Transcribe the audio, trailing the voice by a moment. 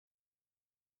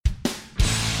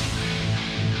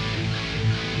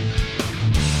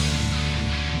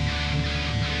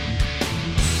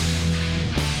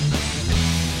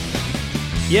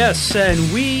Yes, and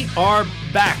we are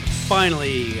back,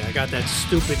 finally. I got that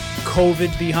stupid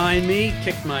COVID behind me,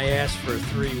 kicked my ass for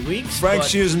 3 weeks.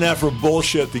 Frank's using that for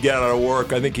bullshit to get out of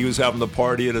work. I think he was having the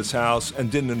party at his house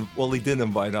and he did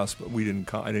invite us, but we didn't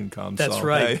come. I didn't come. That's so,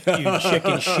 right, hey. you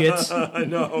chicken shits. I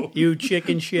know. You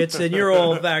chicken shits, and you're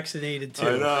all vaccinated too.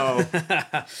 I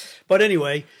know. But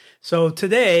anyway, so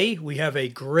today we have a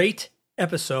great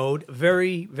episode,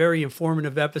 very, very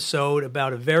informative episode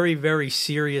about a very, very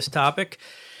serious topic.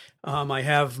 I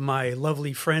have my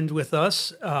lovely friend with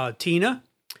us, Tina,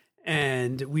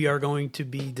 and we are going to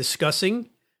be discussing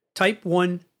type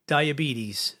 1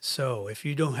 diabetes. So if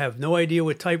you don't have no idea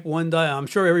what type 1 I'm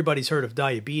sure everybody's heard of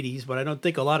diabetes, but I don't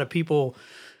think a lot of people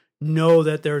know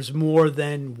that there's more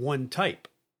than one type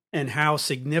and how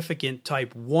significant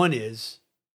type 1 is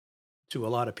to a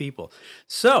lot of people.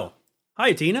 So,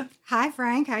 hi, Tina. Hi,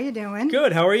 Frank. How you doing?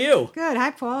 Good. How are you? Good. Hi,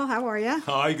 Paul. How are you?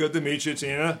 Hi, good to meet you,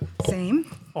 Tina.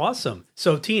 Same. Awesome.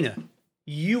 So, Tina,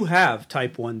 you have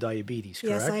type 1 diabetes,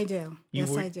 correct? Yes, I do.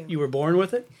 I do. You were born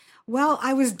with it? Well,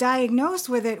 I was diagnosed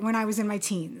with it when I was in my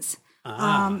teens.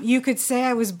 You could say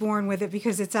I was born with it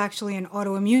because it's actually an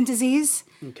autoimmune disease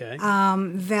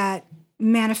that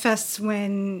manifests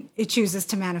when it chooses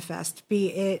to manifest, be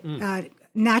it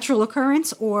natural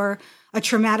occurrence or a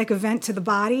traumatic event to the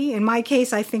body. In my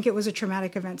case, I think it was a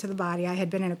traumatic event to the body. I had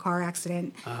been in a car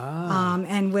accident.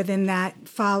 And within that,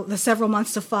 the several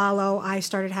months to follow, I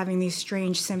started having these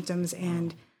strange symptoms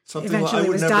and eventually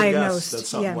was diagnosed. That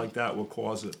something like that will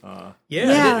cause it.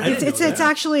 It's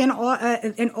actually an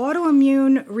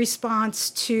autoimmune response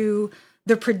to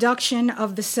the production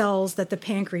of the cells that the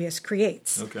pancreas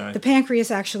creates. Okay. The pancreas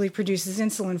actually produces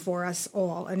insulin for us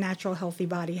all. A natural, healthy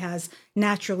body has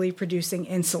naturally producing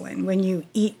insulin. When you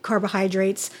eat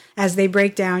carbohydrates, as they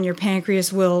break down, your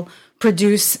pancreas will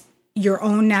produce your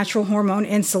own natural hormone,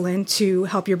 insulin, to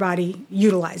help your body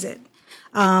utilize it.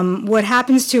 What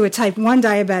happens to a type 1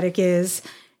 diabetic is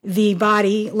the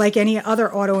body, like any other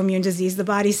autoimmune disease, the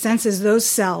body senses those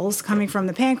cells coming from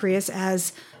the pancreas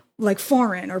as like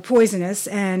foreign or poisonous,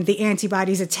 and the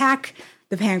antibodies attack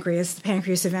the pancreas. The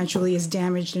pancreas eventually is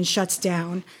damaged and shuts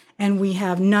down, and we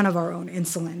have none of our own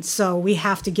insulin. So we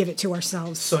have to give it to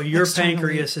ourselves. So your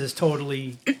pancreas is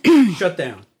totally shut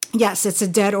down. Yes, it's a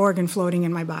dead organ floating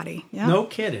in my body. Yeah. No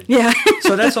kidding. Yeah.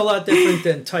 So that's a lot different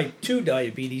than type 2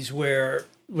 diabetes,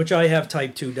 which I have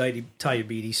type 2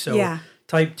 diabetes. So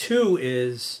type 2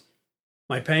 is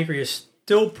my pancreas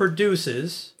still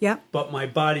produces, but my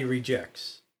body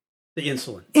rejects the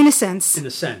insulin. In a sense. In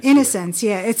a sense,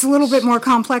 yeah. It's a little bit more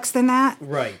complex than that.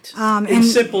 Right. In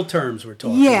simple terms, we're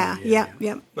talking. Yeah.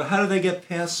 But how do they get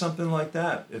past something like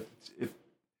that?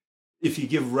 If you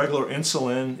give regular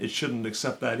insulin, it shouldn't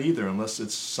accept that either, unless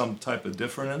it's some type of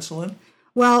different insulin?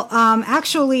 Well,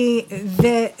 actually,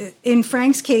 in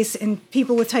Frank's case, and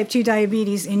people with type 2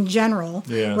 diabetes in general,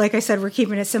 like I said, we're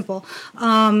keeping it simple,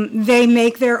 they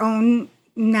make their own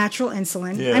natural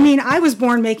insulin. I mean, I was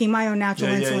born making my own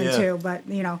natural insulin too, but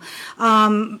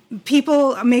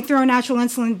people make their own natural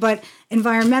insulin, but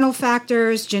environmental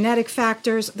factors, genetic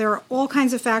factors, there are all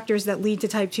kinds of factors that lead to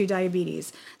type 2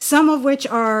 diabetes, some of which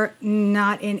are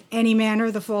not in any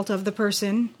manner the fault of the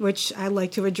person, which I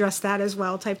like to address that as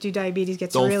well. Type 2 diabetes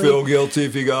gets Don't feel guilty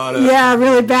if you got it. Yeah,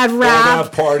 really bad rap.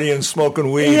 Not partying,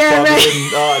 smoking weed,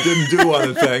 didn't do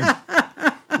anything.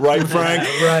 Right, Frank?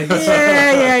 Right. But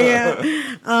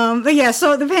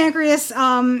so the pancreas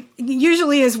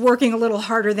usually is working a little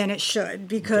harder than it should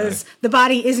because the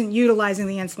body isn't utilizing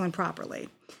the insulin properly.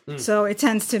 So it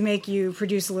tends to make you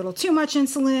produce a little too much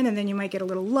insulin, and then you might get a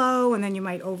little low, and then you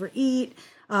might overeat.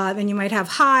 Then you might have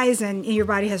highs, and your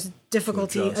body has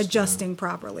difficulty adjusting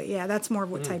properly. Yeah, that's more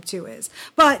of what type 2 is.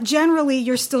 But generally,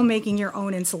 you're still making your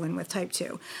own insulin with type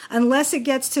 2. Unless it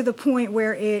gets to the point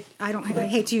where I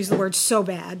hate to use the word so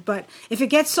bad, but if it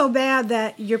gets so bad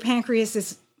that your pancreas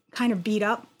is kind of beat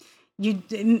up,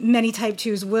 many type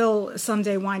 2s will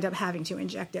someday wind up having to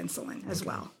inject insulin as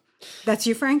well. That's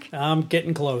you, Frank? I'm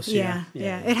getting close. Yeah.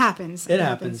 It happens. It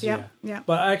happens. Yeah.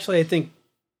 But actually, I think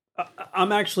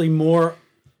I'm actually more...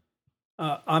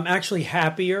 I'm actually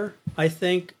happier, I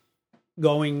think,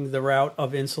 going the route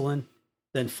of insulin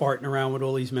than farting around with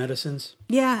all these medicines.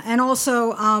 Yeah, and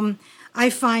also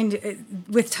I find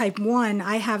with type 1,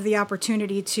 I have the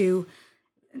opportunity to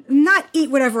not eat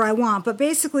whatever I want, but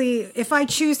basically if I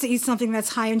choose to eat something that's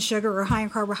high in sugar or high in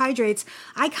carbohydrates,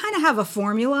 I kind of have a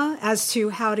formula as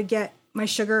to how to get my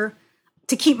sugar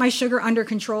to keep my sugar under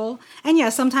control. And yeah,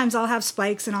 sometimes I'll have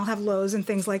spikes and I'll have lows and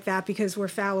things like that because we're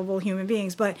fallible human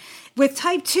beings. But with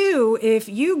type 2, if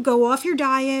you go off your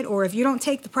diet or if you don't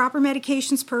take the proper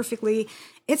medications perfectly,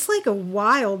 it's like a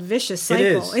wild, vicious cycle.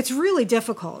 It is. It's really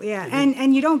difficult, yeah.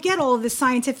 And you don't get all of this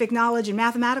scientific knowledge and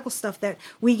mathematical stuff that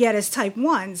we get as type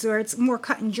 1s, where it's more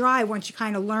cut and dry once you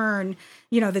kind of learn,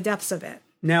 the depths of it.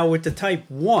 Now, with the type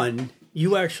 1,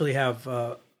 you actually have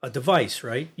a device,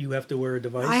 right? You have to wear a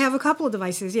device? I have a couple of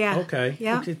devices, yeah. Okay.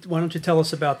 Yeah. Okay. Why don't you tell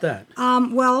us about that?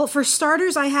 Well, for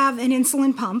starters, I have an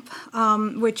insulin pump,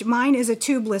 which mine is a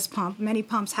tubeless pump. Many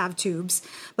pumps have tubes.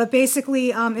 But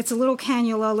basically, it's a little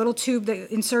cannula, a little tube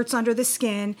that inserts under the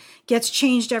skin, gets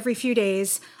changed every few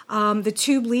days. The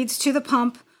tube leads to the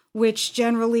pump, which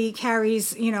generally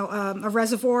carries, a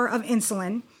reservoir of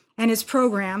insulin, and is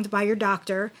programmed by your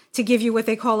doctor to give you what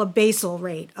they call a basal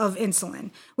rate of insulin,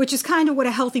 which is kind of what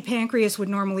a healthy pancreas would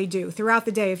normally do throughout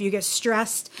the day. If you get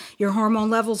stressed, your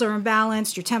hormone levels are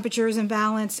imbalanced, your temperature is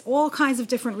imbalanced, all kinds of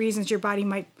different reasons your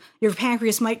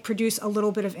pancreas might produce a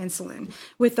little bit of insulin.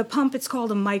 With the pump, it's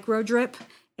called a micro drip.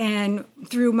 And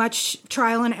through much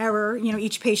trial and error,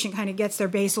 each patient kind of gets their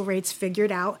basal rates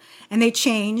figured out. And they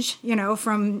change,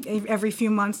 from every few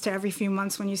months to every few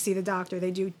months when you see the doctor. They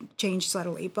do change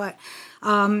subtly. But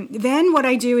then what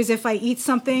I do is if I eat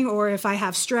something or if I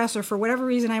have stress or for whatever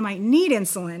reason I might need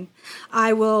insulin,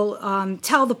 I will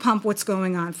tell the pump what's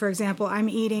going on. For example, I'm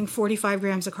eating 45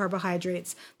 grams of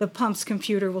carbohydrates. The pump's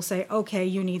computer will say, okay,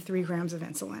 you need 3 grams of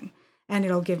insulin. And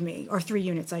it'll give me, or 3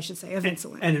 units, I should say, of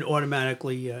insulin. And it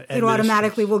automatically it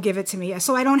automatically will give it to me.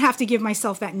 So I don't have to give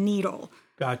myself that needle.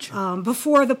 Gotcha.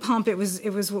 Before the pump, it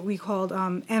was what we called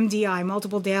MDI,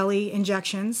 multiple daily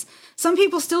injections. Some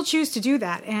people still choose to do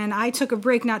that. And I took a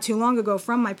break not too long ago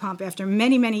from my pump after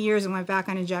many, many years and went back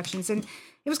on injections. And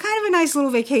it was kind of a nice little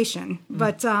vacation.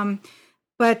 Mm.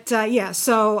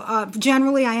 So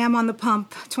generally I am on the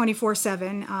pump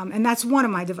 24/7, and that's one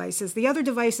of my devices. The other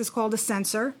device is called a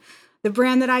sensor. The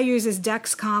brand that I use is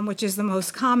Dexcom, which is the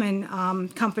most common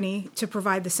company to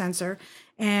provide the sensor.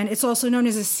 And it's also known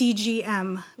as a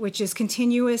CGM, which is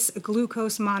Continuous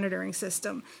Glucose Monitoring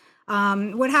System.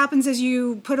 What happens is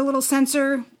you put a little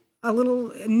sensor, a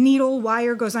little needle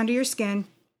wire goes under your skin.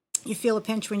 You feel a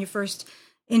pinch when you first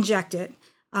inject it.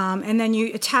 And then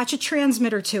you attach a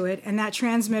transmitter to it, and that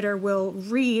transmitter will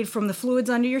read from the fluids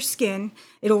under your skin.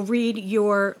 It'll read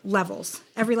your levels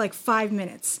every 5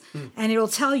 minutes. And it'll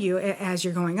tell you as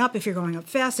you're going up, if you're going up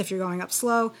fast, if you're going up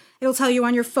slow. It'll tell you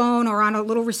on your phone or on a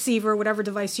little receiver, whatever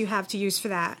device you have to use for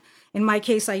that. In my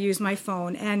case, I use my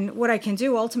phone. And what I can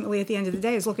do ultimately at the end of the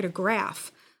day is look at a graph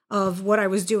of what I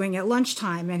was doing at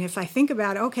lunchtime. And if I think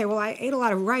about it, okay, well, I ate a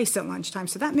lot of rice at lunchtime,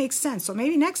 so that makes sense. So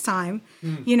maybe next time,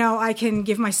 I can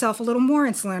give myself a little more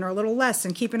insulin or a little less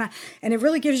and keep an eye. And it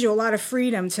really gives you a lot of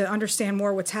freedom to understand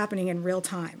more what's happening in real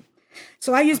time.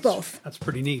 So I use both. That's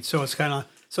pretty neat. So it's kind of,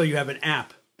 so you have an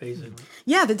app, basically.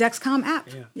 Yeah, the Dexcom app.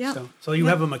 Yeah. So you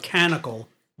have a mechanical.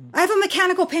 I have a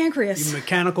mechanical pancreas.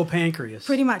 Mechanical pancreas.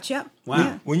 Pretty much, yep. Wow.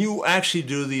 Yeah. When you actually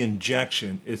do the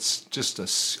injection, it's just a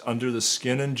under the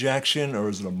skin injection, or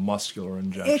is it a muscular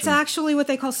injection? It's actually what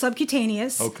they call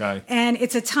subcutaneous. Okay. And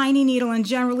it's a tiny needle, and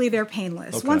generally they're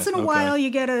painless. Okay. Once in a while, you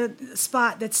get a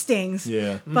spot that stings.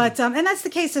 Yeah. But and that's the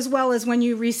case as well as when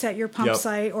you reset your pump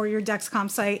site or your Dexcom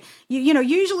site.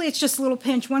 Usually it's just a little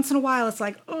pinch. Once in a while, it's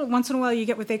like, once in a while you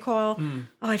get what they call,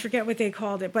 I forget what they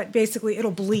called it, but basically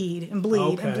it'll bleed and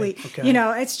bleed and bleed. Okay.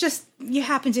 It's just you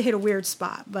happen to hit a weird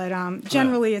spot, but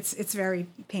generally it's very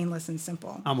painless and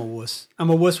simple. I'm a wuss. I'm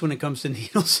a wuss when it comes to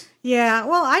needles. Yeah,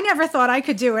 well, I never thought I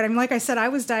could do it. I mean, like I said, I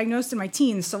was diagnosed in my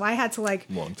teens, so I had to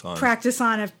long time practice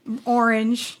on an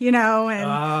orange, and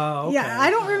yeah, I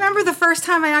don't remember the first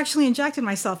time I actually injected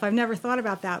myself. I've never thought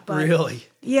about that, but really,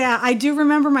 yeah, I do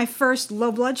remember my first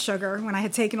low blood sugar when I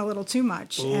had taken a little too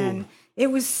much. Ooh. And it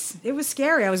was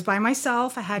scary. I was by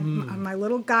myself. I had my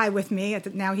little guy with me.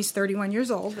 Now he's 31 years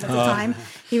old, but at the time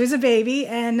he was a baby,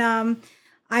 and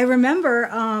I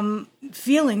remember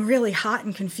feeling really hot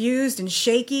and confused and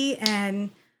shaky,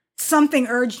 and something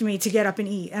urged me to get up and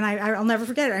eat. And I'll never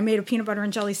forget it. I made a peanut butter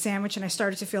and jelly sandwich, and I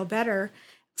started to feel better.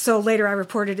 So later I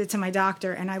reported it to my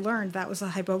doctor, and I learned that was a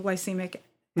hypoglycemic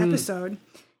episode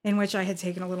in which I had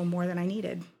taken a little more than I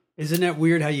needed. Isn't that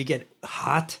weird how you get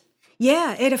hot?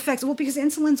 Yeah, it affects, because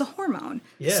insulin's a hormone.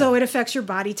 Yeah. So it affects your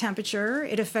body temperature.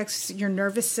 It affects your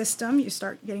nervous system. You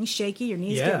start getting shaky. Your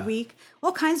knees get weak.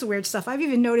 All kinds of weird stuff. I've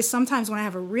even noticed sometimes when I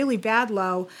have a really bad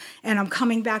low and I'm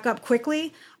coming back up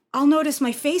quickly, I'll notice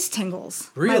my face tingles.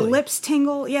 Really? My lips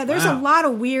tingle. Yeah, there's a lot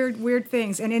of weird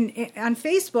things. And on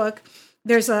Facebook,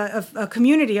 there's a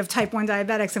community of type 1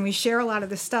 diabetics, and we share a lot of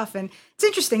this stuff. And it's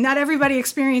interesting. Not everybody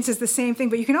experiences the same thing,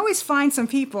 but you can always find some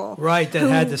people. Right, that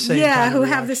had the same kind of who have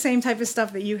reaction. the same type of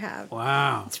stuff that you have.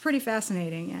 Wow. It's pretty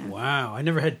fascinating, yeah. Wow. I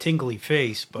never had tingly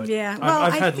face, but Yeah, well,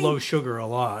 I've I had think- low sugar a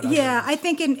lot. Yeah, I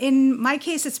think in my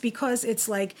case, it's because it's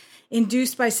like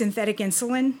induced by synthetic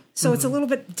insulin. So it's a little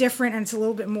bit different and it's a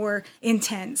little bit more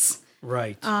intense.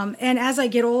 Right. And as I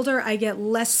get older, I get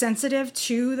less sensitive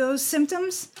to those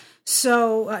symptoms.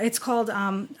 So it's called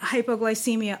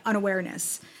hypoglycemia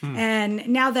unawareness. And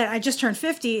now that I just turned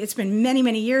 50, it's been many,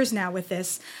 many years now with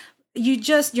this.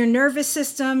 Your nervous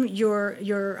system, your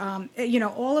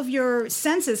all of your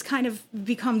senses kind of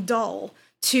become dull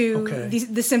to Okay.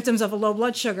 the symptoms of a low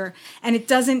blood sugar. And it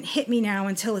doesn't hit me now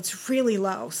until it's really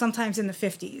low, sometimes in the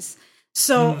 50s.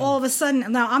 So all of a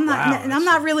sudden, now I'm not, Wow, and I'm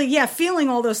not really, feeling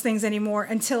all those things anymore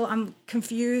until I'm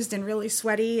confused and really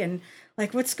sweaty and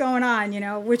like, what's going on,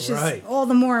 which Right. is all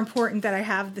the more important that I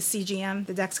have the CGM,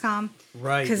 the Dexcom.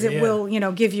 Right, Because it yeah.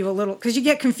 will, give you a little, because you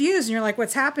get confused and you're like,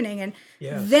 what's happening? And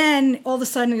Yeah. then all of a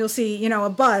sudden you'll see, a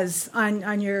buzz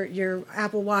on your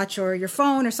Apple Watch or your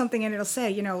phone or something, and it'll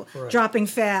say, dropping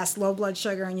fast, low blood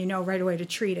sugar, and you know right away to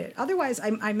treat it. Otherwise,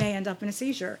 I may end up in a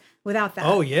seizure without that.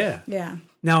 Oh, yeah. Yeah,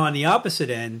 Now, on the opposite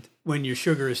end, when your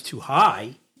sugar is too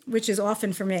high, which is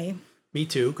often for me. me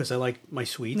too, because I like my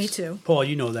sweets. Me too. Paul,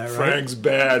 you know that, right? Frank's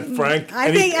bad. Frank.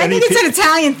 I think it's an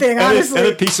Italian thing, honestly.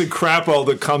 Any piece of crapo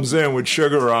that comes in with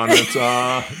sugar on it,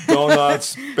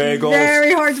 donuts, bagels.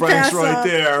 Very hard to Frank's pass right up.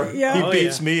 there. Yeah. He Oh,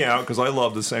 beats yeah. me out because I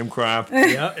love the same crap.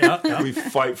 Yeah. We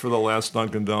fight for the last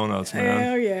Dunkin' Donuts,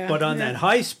 man. Oh yeah. But on yeah. that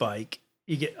high spike,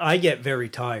 I get very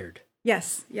tired.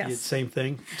 Yes. Same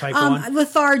thing, type 1?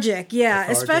 Lethargic, yeah.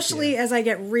 Lethargic, Especially yeah. as I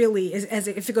get really,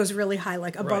 if it goes really high,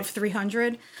 like above Right.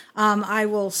 300, I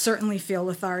will certainly feel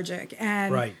lethargic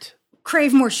and Right.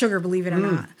 crave more sugar, believe it or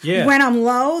not. yeah. When I'm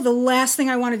low, the last thing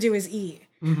I want to do is eat.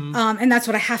 And that's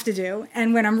what I have to do.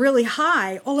 And when I'm really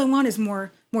high, all I want is more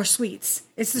sweets.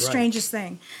 It's the strangest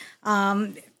thing.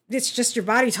 It's just your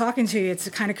body talking to you. It's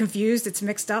kind of confused. It's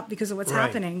mixed up because of what's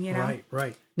happening,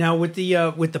 Right. Now, with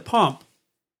the pump,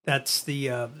 that's the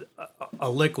a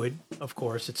liquid, of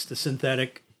course. It's the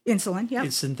synthetic. Insulin, yeah.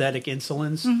 It's synthetic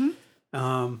insulins.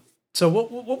 So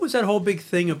what was that whole big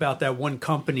thing about that one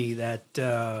company that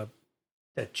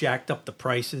jacked up the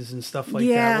prices and stuff like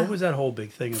Yeah. that? What was that whole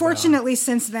big thing about? Fortunately,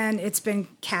 since then, it's been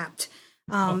capped.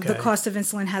 The Okay. cost of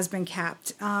insulin has been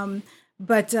capped.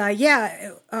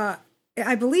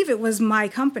 I believe it was my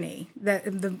company, that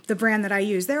the brand that I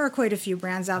use. There are quite a few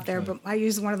brands out there, but I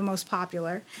use one of the most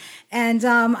popular. And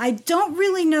I don't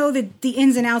really know the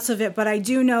ins and outs of it, but I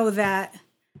do know that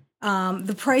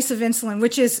the price of insulin,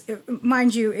 which is,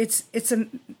 mind you, it's a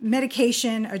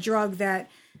medication, a drug that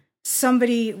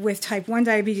somebody with type 1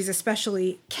 diabetes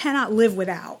especially cannot live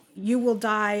without. You will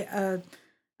die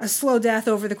a slow death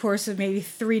over the course of maybe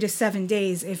 3 to 7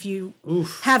 days if you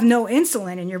have no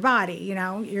insulin in your body.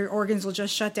 Your organs will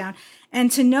just shut down.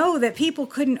 And to know that people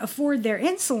couldn't afford their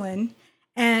insulin,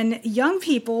 and young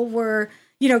people were,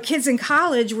 kids in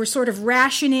college were sort of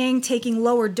rationing, taking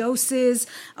lower doses,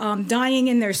 dying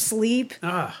in their sleep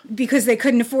because they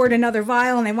couldn't afford another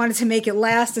vial and they wanted to make it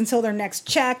last until their next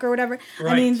check or whatever.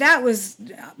 I mean, that was,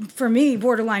 for me,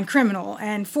 borderline criminal.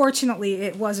 And fortunately,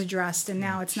 it was addressed, and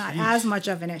now it's not as much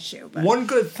of an issue. But One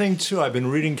good thing, too, I've been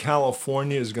reading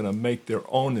California is going to make their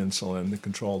own insulin to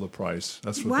control the price.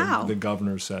 That's what Wow. the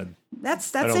governor said.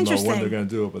 that's I don't interesting. know when they're going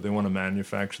to do it, but they want to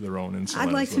manufacture their own insulin.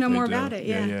 I'd like is to know what they more do. about it,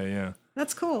 yeah. Yeah.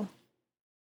 That's cool.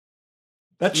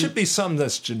 That should be something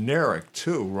that's generic,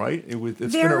 too, right? It's been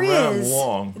There around is.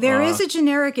 long. There is a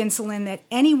generic insulin that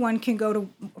anyone can go to,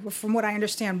 from what I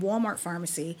understand, Walmart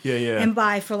pharmacy and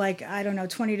buy for like, I don't know,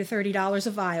 $20 to $30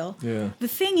 a vial. Yeah. The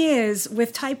thing is,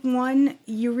 with type 1,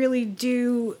 you really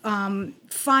do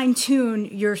fine tune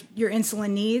your insulin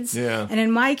needs. Yeah. And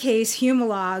in my case,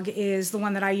 Humalog is the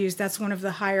one that I use. That's one of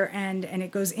the higher end, and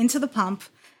it goes into the pump,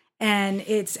 and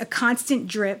it's a constant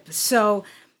drip. So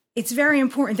it's very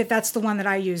important that that's the one that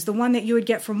I use. The one that you would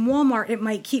get from Walmart, it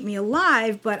might keep me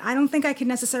alive, but I don't think I could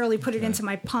necessarily put it into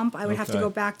my pump. I would have to go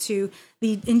back to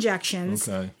the injections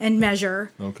and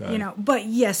measure. But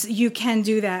yes, you can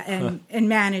do that and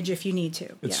manage if you need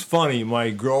to. It's funny. My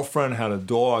girlfriend had a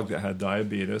dog that had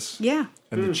diabetes. Yeah.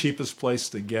 And the cheapest place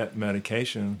to get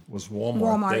medication was Walmart.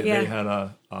 Walmart, They had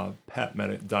a pet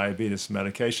diabetes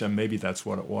medication. Maybe that's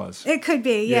what it was. It could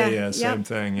be, yeah. Yeah, same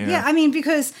thing, yeah. Yeah, I mean,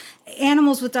 because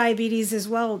animals with diabetes as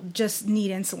well just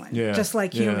need insulin, just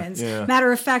like humans. Yeah.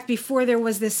 Matter of fact, before there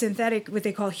was this synthetic, what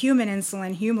they call human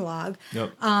insulin, Humalog,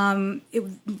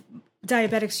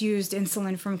 diabetics used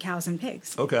insulin from cows and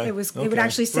pigs. Okay, It would okay.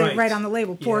 actually say right on the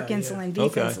label, pork Yeah, yeah. insulin, beef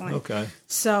Okay, insulin. okay.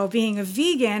 So being a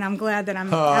vegan, I'm glad that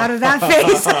I'm out of that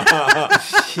phase.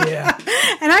 Yeah.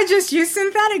 And I just use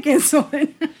synthetic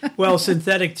insulin. Well,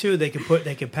 synthetic too. They can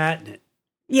patent it.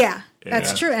 Yeah, that's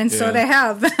Yeah, true. And so yeah. they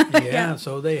have. Yeah,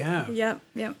 so they have. Yep,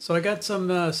 yep. So I got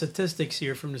some statistics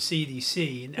here from the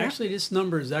CDC, and actually this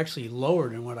number is actually lower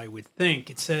than what I would think.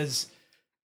 It says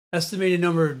estimated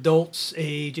number of adults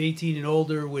age 18 and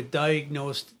older with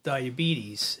diagnosed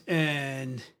diabetes,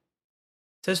 and it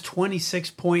says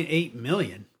 26.8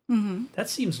 million. Mm-hmm. That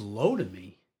seems low to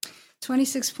me.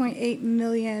 26.8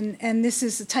 million. And this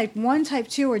is type 1, type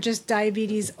 2, or just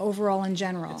diabetes overall in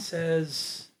general? It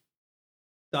says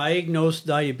diagnosed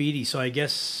diabetes, so I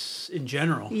guess in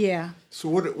general. Yeah. So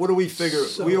what do we figure?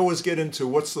 So- We always get into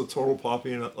what's the total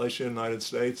population in the United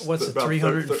States? What's the About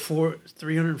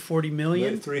 340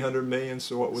 million? 300 million.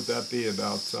 So what would that be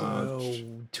about? So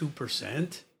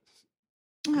 2%.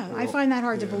 Oh, I find that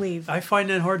hard to believe. I find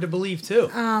that hard to believe too.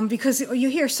 Because you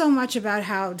hear so much about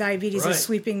how diabetes Right. is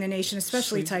sweeping the nation,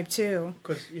 especially type 2.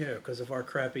 Because of our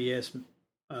crappy ass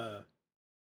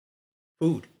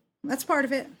food. That's part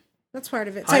of it. That's part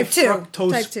of it. High Type 2.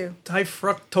 fructose- Type 2. High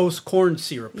fructose corn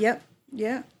syrup. Yep.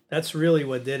 Yeah. That's really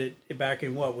what did it back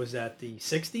in what was that, the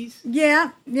 60s?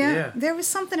 Yeah. Yeah. Yeah. There was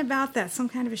something about that, some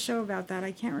kind of a show about that.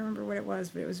 I can't remember what it was,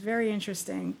 but it was very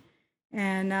interesting.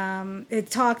 And it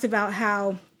talked about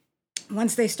how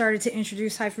once they started to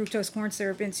introduce high fructose corn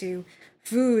syrup into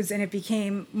foods and it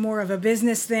became more of a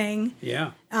business thing,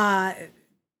 Yeah.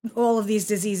 all of these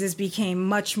diseases became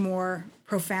much more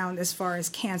profound as far as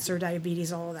cancer,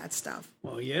 diabetes, all of that stuff.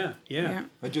 Well, yeah.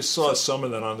 I just saw some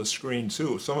of that on the screen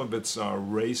too. Some of it's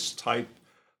race type.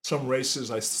 Some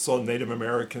races I saw Native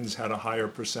Americans had a higher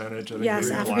percentage. I think Yes,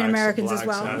 maybe African Americans as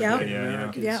blacks well. had- Yep. Yeah.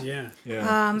 Americans, Yeah.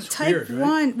 yeah. It's Type weird, right?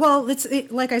 1, well,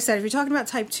 like I said, if you're talking about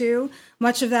type 2,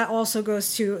 much of that also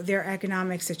goes to their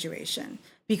economic situation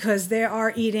because they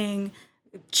are eating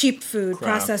cheap food, Crap,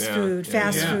 processed yeah, food, yeah,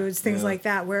 fast yeah, foods, things yeah. like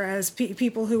that. Whereas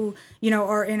people who,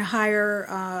 are in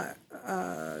higher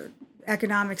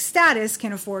economic status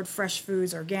can afford fresh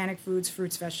foods, organic foods,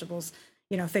 fruits, vegetables,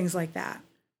 things like that.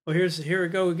 Well, here we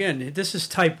go again. This is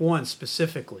type 1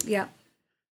 specifically. Yeah. It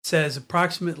says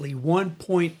approximately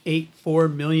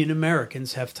 1.84 million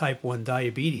Americans have type 1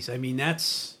 diabetes. I mean,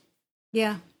 that's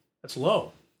Yeah.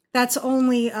 low. That's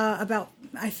only about,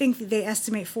 I think they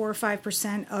estimate 4 or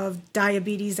 5% of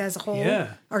diabetes as a whole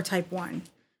Yeah. are type 1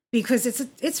 because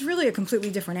it's really a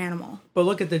completely different animal. But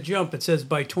look at the jump. It says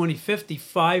by 2050,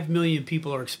 5 million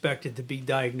people are expected to be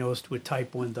diagnosed with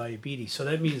type 1 diabetes. So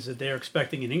that means that they're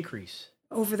expecting an increase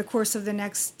Over the course of the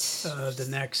next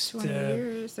 20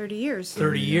 years, 30 years.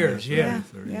 30 years. Yeah.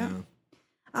 30,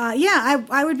 Yeah.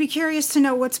 I would be curious to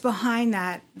know what's behind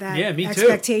that Yeah, me too.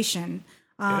 expectation.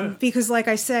 Yeah. Because like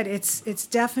I said, it's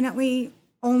definitely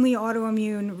only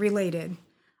autoimmune related.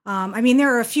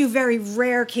 There are a few very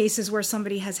rare cases where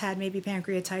somebody has had maybe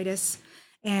pancreatitis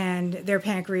and their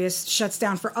pancreas shuts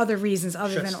down for other reasons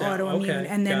other Shuts than down. autoimmune, Okay,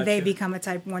 and then they gotcha. become a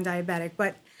type 1 diabetic.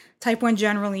 But type 1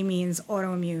 generally means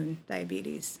autoimmune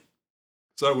diabetes.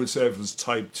 So I would say if it's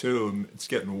type 2, it's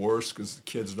getting worse because the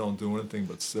kids don't do anything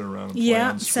but sit around and play Yeah,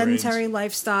 on screens. sedentary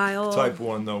lifestyle. Type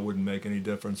 1, though, wouldn't make any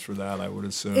difference for that, I would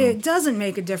assume. It doesn't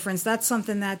make a difference. That's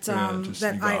something that just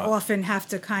that you I got- often have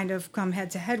to kind of come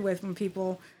head to head with when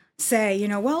people say,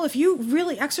 well, if you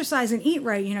really exercise and eat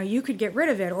right, you could get rid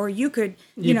of it, or you could,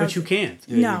 But you can't.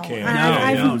 No, you can't.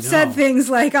 I've No, said no.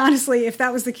 things like, honestly, if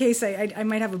that was the case, I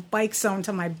might have a bike sewn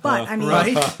to my butt.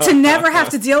 Right. To never have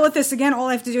to deal with this again, all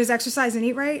I have to do is exercise and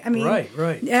eat right.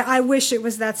 Right. Yeah, I wish it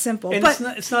was that simple, And but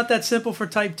it's not that simple for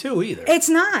type 2 either. it's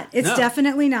not. It's No.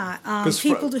 definitely not. 'Cause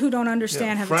People who don't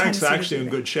understand have a Frank's tendency actually to in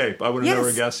do good shape. I would have Yes.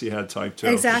 never guessed he had type 2.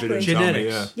 'cause Exactly. you didn't tell me,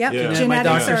 Genetics. Yep. Yeah. My Genetics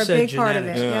doctor are a said big part of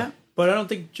it. genetics. Yeah. But I don't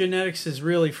think genetics is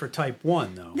really for type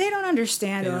 1, though. They don't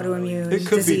understand autoimmune It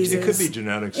could diseases. be. It could be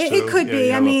genetics It- too. it could Yeah, be. you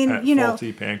I have a mean,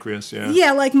 faulty pancreas. Yeah.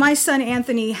 Yeah, like my son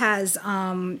Anthony has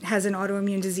an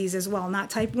autoimmune disease as well. Not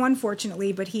type 1,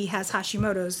 fortunately, but he has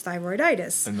Hashimoto's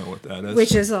thyroiditis, I know what that is.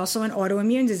 which is also an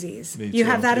autoimmune disease. Me You too.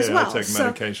 have that as Yeah, I well. take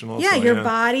medication also, Yeah, your yeah.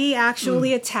 body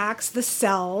actually attacks the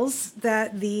cells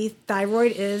that the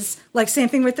thyroid is, like same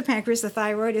thing with the pancreas, the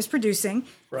thyroid is producing,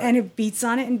 and it beats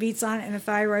on it, and the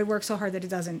thyroid works so hard that it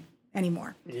doesn't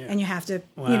anymore. Yeah. And you have to,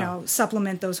 Wow.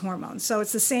 supplement those hormones. So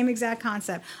it's the same exact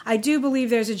concept. I do believe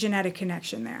there's a genetic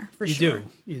connection there, for sure.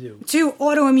 You do. To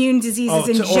autoimmune diseases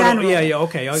in general. Yeah,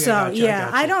 okay. Okay, So gotcha,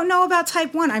 I don't know about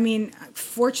type 1.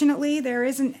 Fortunately, there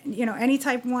isn't any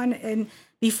type 1 in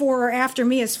before or after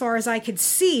me as far as I could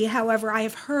see. However, I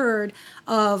have heard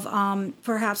of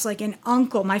perhaps like an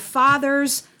uncle, my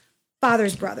father's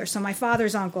brother. So my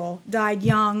father's uncle died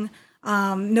young.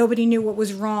 Nobody knew what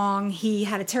was wrong. He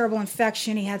had a terrible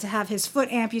infection. He had to have his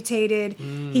foot amputated.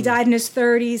 He died in his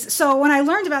 30s. So when I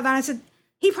learned about that, I said,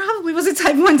 he probably was a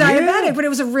type 1 diabetic, but it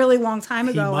was a really long time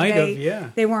ago. He might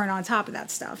have, They weren't on top of that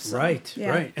stuff. So, right.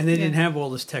 And they didn't have all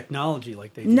this technology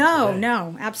like they do No, today.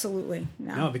 no, absolutely.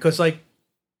 No, because like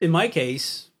in my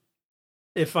case,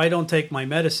 if I don't take my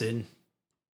medicine,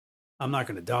 I'm not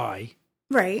going to die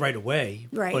right away.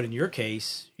 Right. But in your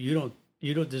case, you don't,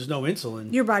 there's no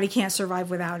insulin. Your body can't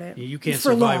survive without it. You can't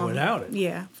survive without it.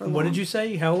 Yeah. What did you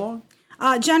say? How long?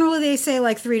 Generally, they say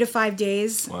like 3 to 5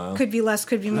 days. Wow. Could be less,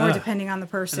 could be more, depending on the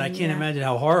person. And I can't imagine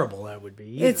how horrible that would be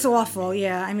either. It's awful,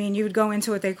 yeah. I mean, you would go into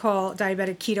what they call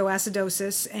diabetic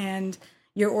ketoacidosis, and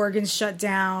your organs shut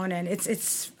down, and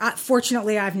it's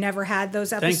fortunately I've never had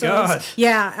those episodes. Thank God.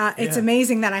 Yeah, it's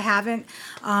amazing that I haven't,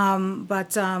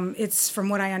 but it's, from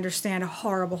what I understand, a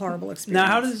horrible experience. Now,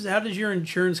 how does your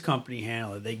insurance company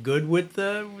handle it? Are they good with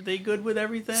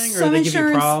everything, or some they give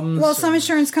you problems? Well, some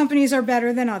insurance companies are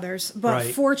better than others, but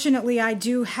Right. fortunately, I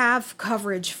do have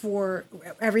coverage for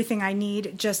everything I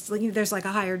need. Just there's like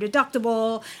a higher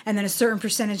deductible, and then a certain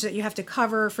percentage that you have to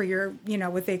cover for your,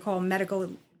 what they call medical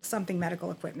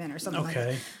equipment or something like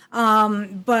that.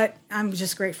 But I'm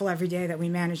just grateful every day that we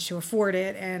manage to afford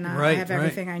it, and I have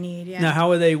everything I need. Yeah. Now,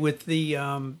 how are they with the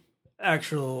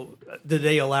actual? Did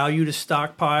they allow you to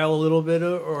stockpile a little bit,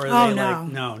 or are they no.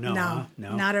 like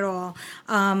no, Not at all.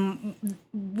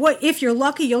 What if you're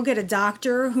lucky, you'll get a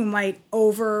doctor who might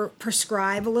over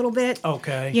prescribe a little bit.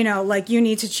 Okay. Like you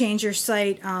need to change your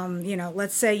site.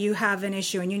 Let's say you have an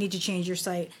issue and you need to change your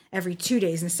site every 2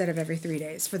 days instead of every 3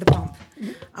 days for the pump.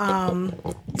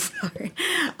 Sorry.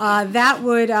 That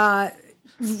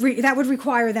would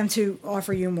require them to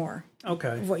offer you more. Okay.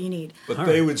 Of what you need. But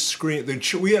they would screen.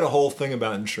 We had a whole thing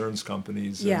about insurance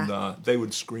companies, Yeah. and they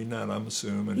would screen that, I'm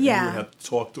assuming. Yeah. And you would have to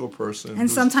talk to a person.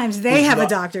 And sometimes they have a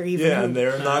doctor even. Yeah, and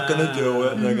they're not going to do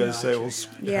it, and they're going to say, well,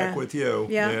 heck with you.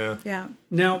 Yeah.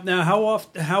 Now,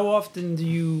 how often do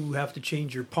you have to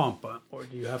change your pump, or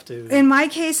do you have to? In my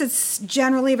case, it's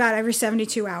generally about every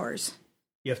 72 hours.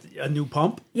 You have a new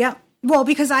pump? Yep. Well,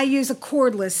 because I use a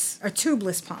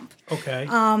tubeless pump. Okay.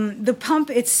 The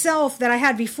pump itself that I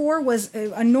had before was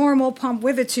a normal pump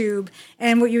with a tube,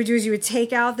 and what you would do is you would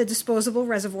take out the disposable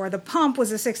reservoir. The pump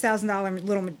was a $6,000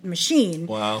 little machine.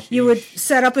 Wow. You would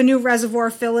set up a new reservoir,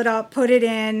 fill it up, put it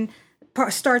in,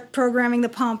 start programming the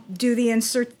pump, do the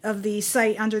insert of the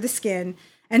site under the skin.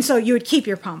 And so you would keep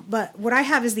your pump. But what I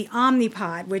have is the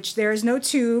Omnipod, which there is no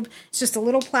tube. It's just a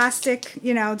little plastic,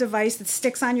 device that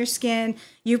sticks on your skin.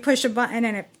 You push a button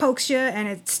and it pokes you, and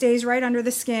it stays right under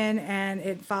the skin, and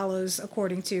it follows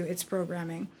according to its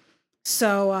programming.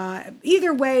 So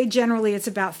either way, generally it's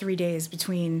about 3 days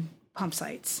between pump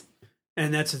sites.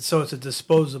 And it's a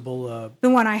disposable. The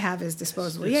one I have is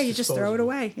disposable. It's you just throw it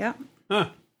away. Yep. Huh.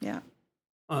 Yeah.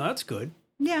 Oh, that's good.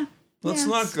 Yeah. That's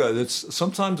not good. It's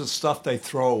sometimes it's stuff they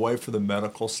throw away for the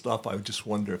medical stuff. I just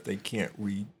wonder if they can't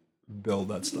rebuild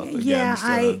that stuff again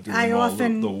instead of doing I all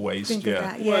often the waste. think of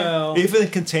that. Yeah. Well, Even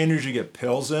containers you get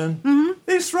pills in,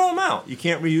 they just throw them out. You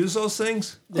can't reuse those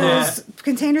things. Those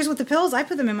containers with the pills, I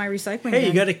put them in my recycling bin. hey,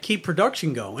 you got to keep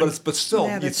production going. But still,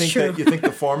 Yeah, you that's think true. you think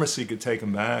the pharmacy could take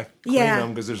them back, clean them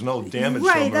because there's no damage to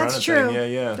Right, them or that's anything. true.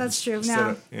 Yeah. That's true. Instead No.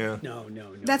 of- yeah. no.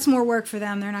 That's more work for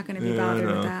them. They're not going to be bothered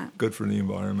with that. Good for the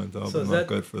environment, though, but not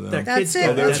good for them. That's Kids it.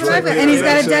 don't- That's that's what I've like- got. And he's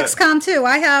got a that's it. Dexcom too.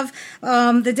 I have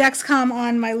the Dexcom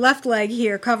on my left leg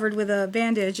here, covered with a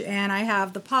bandage, and I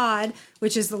have the pod,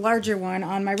 which is the larger one,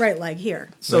 on my right leg here.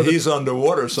 So he's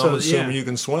underwater, so I'm assuming yeah. you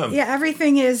can swim. Yeah,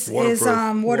 everything is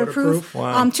Waterproof. waterproof.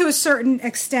 Wow. To a certain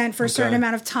extent, for a certain Okay.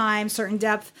 amount of time, certain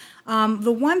depth.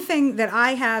 The one thing that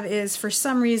I have is, for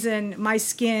some reason, my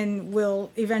skin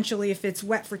will eventually, if it's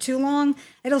wet for too long,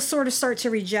 it'll sort of start to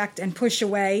reject and push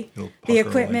away It'll the pucker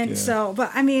equipment. like, yeah. So,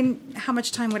 but I mean, how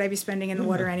much time would I be spending in the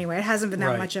water anyway? It hasn't been that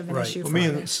Right, much of an right. issue Well,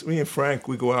 for me. me and Frank,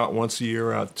 we go out once a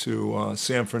year out to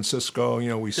San Francisco.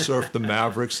 We surf the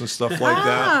Mavericks and stuff like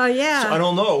that. Oh, yeah. So I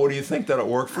don't know. What do you think? That'll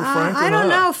work for Frank? I or don't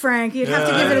not? know, Frank. You'd have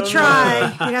to Yeah, give I it a don't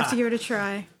try. You'd have to give it a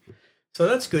try. So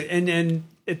that's good. And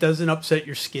it doesn't upset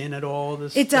your skin at all?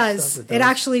 It does. It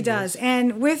actually does.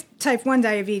 And with type 1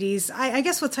 diabetes, I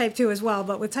guess with type 2 as well,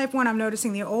 but with type 1, I'm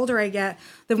noticing the older I get,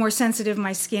 the more sensitive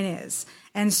my skin is.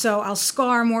 And so I'll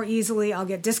scar more easily. I'll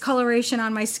get discoloration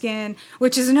on my skin,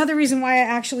 which is another reason why I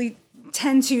actually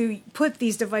tend to put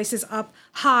these devices up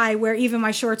high where even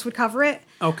my shorts would cover it.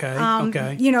 Okay.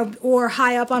 Okay. You know, or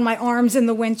high up on my arms in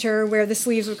the winter where the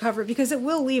sleeves would cover it, because it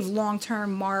will leave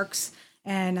long-term marks.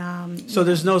 And so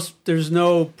there's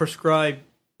no prescribed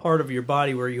part of your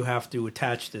body where you have to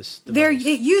attach this device.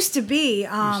 It used to be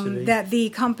that the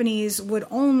companies would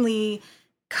only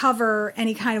cover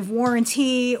any kind of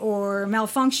warranty or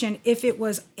malfunction if it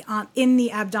was in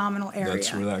the abdominal area.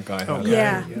 That's where that guy had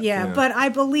Okay. it. Yeah. But I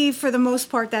believe for the most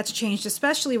part that's changed,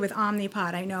 especially with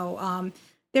Omnipod. I know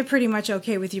they're pretty much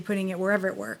okay with you putting it wherever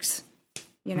it works.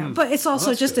 You know, but it's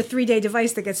also just a 3-day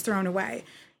device that gets thrown away.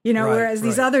 You know, Right, whereas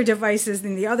these right. other devices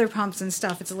and the other pumps and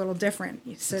stuff, it's a little different.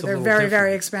 So It's a they're little very, different.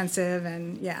 very expensive,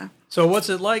 and yeah. So what's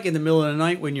it like in the middle of the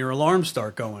night when your alarms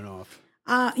start going off?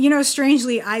 You know,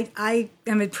 strangely, I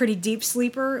am a pretty deep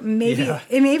sleeper. Maybe Yeah.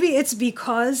 maybe it's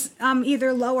because I'm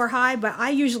either low or high, but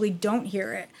I usually don't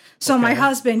hear it. So my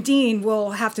husband Dean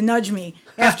will have to nudge me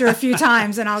after a few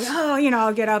times, and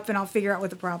I'll get up and I'll figure out what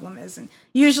the problem is. And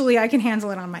usually I can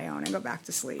handle it on my own and go back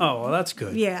to sleep. Oh, well, that's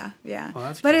good. Yeah. Oh,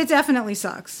 that's But good. it definitely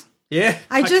sucks. Yeah.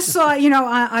 I just saw, you know,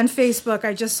 on Facebook,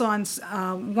 I just saw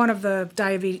on one of the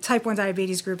type 1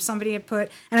 diabetes groups, somebody had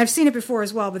put, and I've seen it before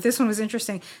as well, but this one was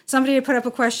interesting. Somebody had put up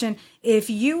a question: if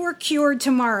you were cured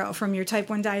tomorrow from your type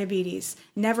 1 diabetes,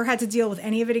 never had to deal with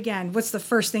any of it again, what's the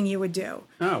first thing you would do?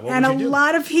 Oh, what and would a you do?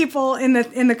 lot of people in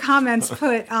the comments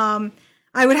put,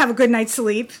 I would have a good night's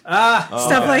sleep, stuff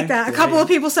like that. A couple of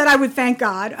people said I would thank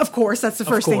God. Of course, that's the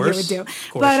first thing you would do.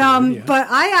 But but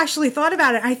I actually thought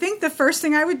about it. I think the first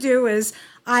thing I would do is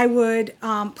I would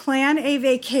plan a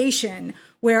vacation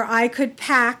where I could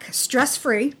pack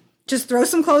stress-free. Just throw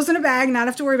some clothes in a bag, not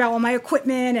have to worry about all my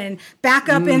equipment and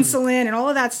backup insulin and all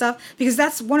of that stuff, because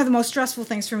that's one of the most stressful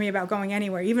things for me about going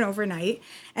anywhere, even overnight.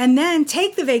 And then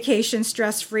take the vacation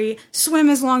stress-free, swim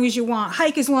as long as you want,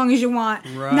 hike as long as you want,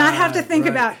 not have to think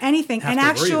about anything, and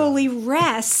actually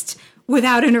rest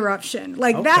without interruption.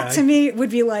 Like that to me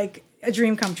would be like a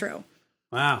dream come true.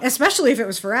 Wow. Especially if it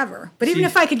was forever. But even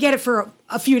if I could get it for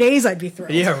a few days, I'd be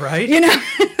thrilled. Yeah, right? You know?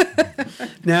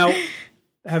 Now,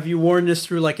 have you worn this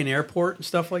through like an airport and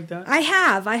stuff like that? I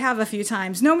have a few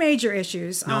times. No major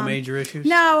issues. No major issues?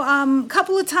 No, a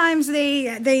couple of times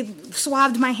they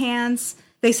swabbed my hands.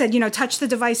 They said, you know, touch the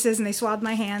devices, and they swabbed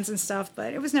my hands and stuff,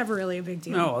 but it was never really a big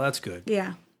deal. Oh, well, that's good.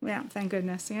 Yeah, thank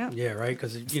goodness, yeah. Yeah, right?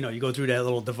 Because, you know, you go through that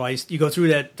little device, you go through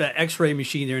that X-ray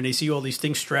machine there, and they see all these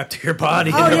things strapped to your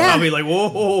body, and they're probably like,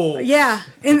 whoa. Yeah,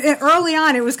 and early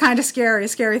on, it was kind of scary, a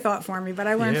scary thought for me, but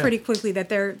I learned pretty quickly that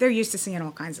they're used to seeing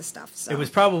all kinds of stuff. So. It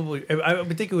was probably, I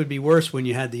would think it would be worse when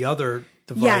you had the other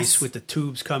device with the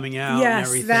tubes coming out and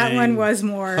everything. That one was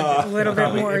a little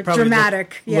bit more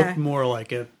dramatic. Looked more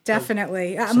like it.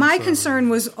 Definitely. My concern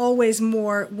was always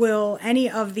more, will any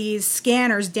of these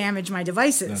scanners damage my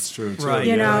devices? That's true, too. Right.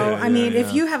 You know, I mean,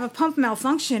 if you have a pump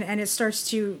malfunction and it starts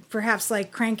to perhaps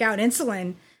like crank out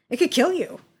insulin, it could kill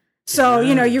you. So,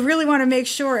 you know, you really want to make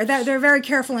sure that they're very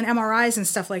careful in MRIs and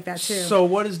stuff like that too. So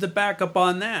what is the backup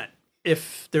on that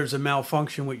if there's a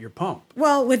malfunction with your pump?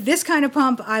 Well, with this kind of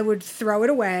pump, I would throw it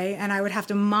away, and I would have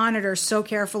to monitor so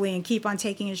carefully and keep on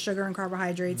taking in sugar and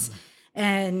carbohydrates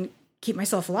and keep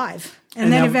myself alive.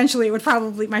 And then eventually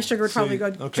my sugar would probably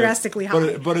go drastically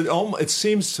high. But it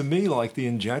seems to me like the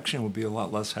injection would be a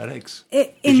lot less headaches.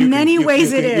 In many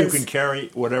ways it is. You can carry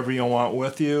whatever you want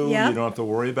with you. Yep. You don't have to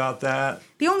worry about that.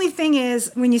 The only thing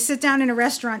is, when you sit down in a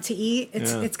restaurant to eat,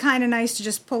 it's kind of nice to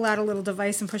just pull out a little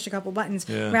device and push a couple buttons,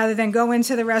 rather than go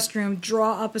into the restroom,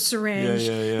 draw up a syringe,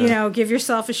 you know, give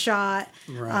yourself a shot,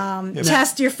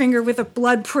 test your finger with a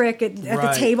blood prick at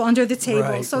the table, under the table.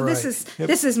 Right, so this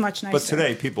is much nicer. But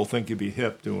today, people think you'd be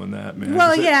hip doing that, man.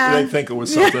 Well, They think it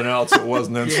was something else. It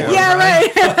wasn't insulin. Yeah,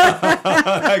 right.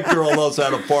 That girl knows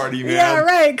how to party, man. Yeah,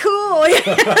 right. Cool.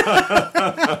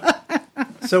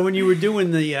 So when you were doing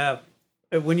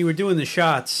the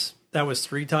shots, that was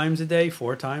 3 times a day,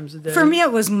 4 times a day? For me,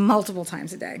 it was multiple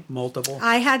times a day. Multiple?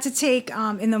 I had to take,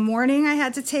 in the morning, I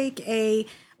had to take a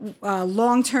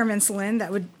long-term insulin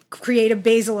that would create a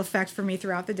basal effect for me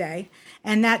throughout the day.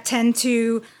 And that tend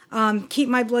to keep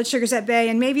my blood sugars at bay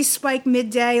and maybe spike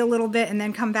midday a little bit and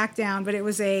then come back down. But it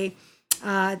was I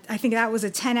think that was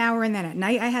a 10-hour, and then at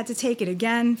night I had to take it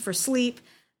again for sleep.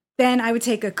 Then I would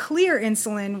take a clear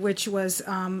insulin, which was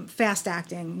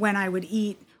fast-acting when I would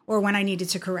eat or when I needed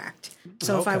to correct.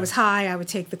 So if I was high, I would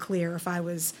take the clear. If I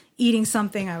was eating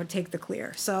something, I would take the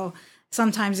clear. So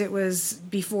sometimes it was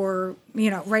before,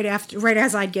 you know, right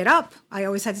as I'd get up, I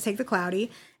always had to take the cloudy.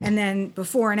 And then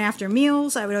before and after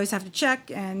meals, I would always have to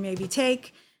check and maybe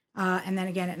take. and then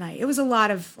again at night. It was a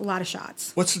lot of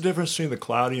shots. What's the difference between the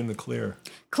cloudy and the clear?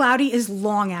 Cloudy is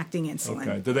long-acting insulin.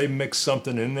 Okay. Do they mix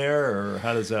something in there, or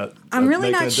how does that I'm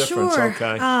really make not a difference? sure.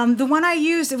 Okay. The one I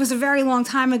used, it was a very long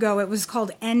time ago. It was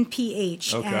called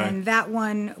NPH, Okay. and that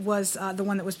one was the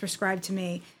one that was prescribed to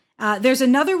me. There's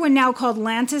another one now called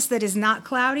Lantus that is not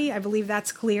cloudy. I believe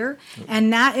that's clear,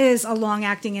 and that is a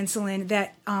long-acting insulin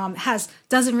that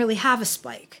doesn't really have a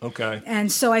spike. Okay.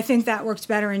 And so I think that works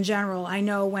better in general. I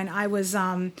know when I was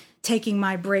taking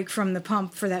my break from the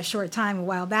pump for that short time a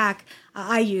while back,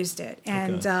 I used it,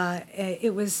 and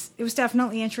it was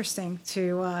definitely interesting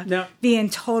to be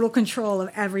in total control of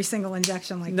every single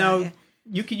injection like that. Yeah.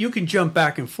 You can jump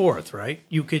back and forth, right?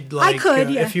 You could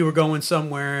yeah. if you were going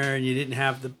somewhere and you didn't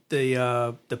have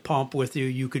the pump with you,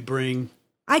 you could bring.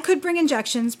 I could bring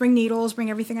injections, bring needles, bring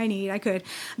everything I need. I could.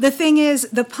 The thing is,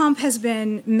 the pump has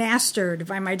been mastered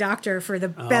by my doctor for the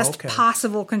best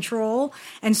possible control,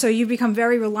 and so you become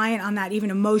very reliant on that,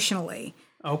 even emotionally.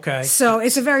 Okay. So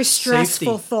it's a very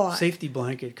stressful thought. Safety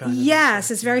blanket kind of.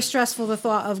 Yes, it's very stressful, the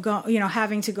thought of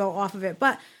having to go off of it,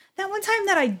 but. That one time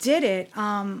that I did it,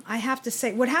 I have to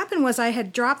say, what happened was I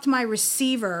had dropped my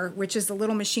receiver, which is the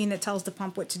little machine that tells the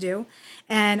pump what to do,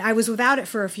 and I was without it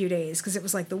for a few days because it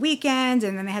was like the weekend,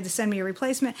 and then they had to send me a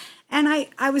replacement, and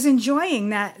I was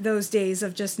enjoying those days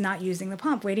of just not using the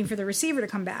pump, waiting for the receiver to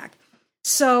come back.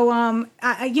 So,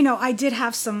 I did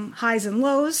have some highs and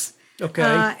lows.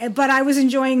 Okay. But I was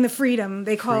enjoying the freedom.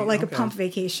 They call it like a pump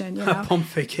vacation. A pump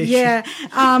vacation. Yeah.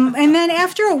 And then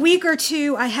after a week or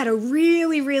two, I had a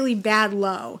really, really bad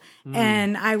low.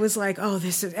 And I was like,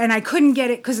 and I couldn't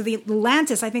get it because of the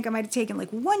Lantus. I think I might have taken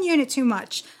like 1 unit too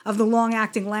much of the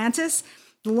long-acting Lantus.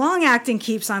 The long-acting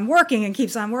keeps on working and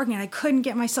keeps on working. And I couldn't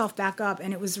get myself back up.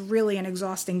 And it was really an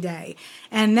exhausting day.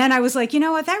 And then I was like, you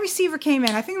know what? That receiver came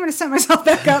in. I think I'm going to set myself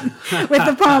back up with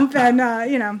the pump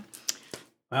and,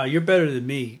 Wow, you're better than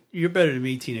me. You're better than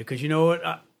me, Tina, because you know what?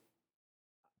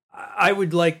 I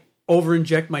would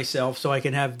over-inject myself so I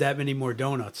can have that many more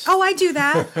donuts. Oh, I do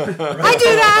that. I do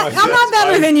that. I'm not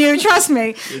better than you. Trust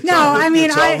me. You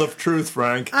tell the truth,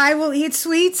 Frank. I will eat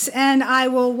sweets and I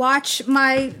will watch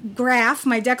my graph,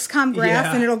 my Dexcom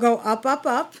graph, and it'll go up, up,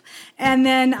 up. And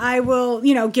then I will,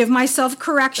 give myself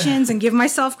corrections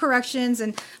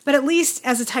but at least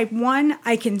as a type 1,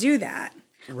 I can do that.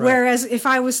 Right. Whereas if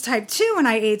I was type 2 and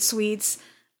I ate sweets,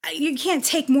 you can't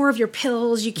take more of your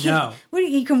pills. You can't. No.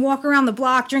 You can walk around the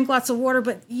block, drink lots of water,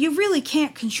 but you really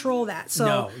can't control that. So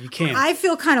no, you can't. I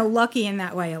feel kind of lucky in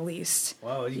that way, at least.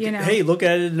 Well, hey, look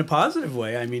at it in a positive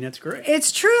way. I mean, that's great.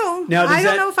 It's true. Now, I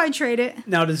don't know if I'd trade it.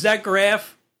 Now, does that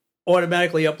graph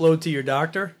automatically upload to your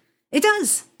doctor? It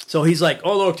does. So he's like,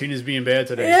 "Oh, look, Tina's being bad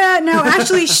today." Yeah, no,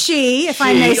 actually,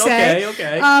 I may say.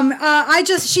 Okay.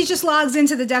 She just logs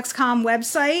into the Dexcom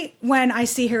website when I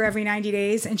see her every 90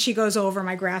 days, and she goes over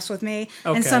my graphs with me.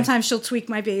 Okay. And sometimes she'll tweak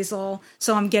my basal,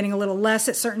 so I'm getting a little less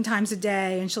at certain times a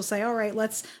day. And she'll say, "All right,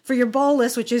 for your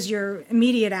bolus, which is your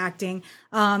immediate acting,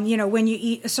 when you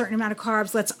eat a certain amount of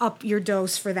carbs, let's up your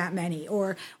dose for that many.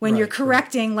 Or when you're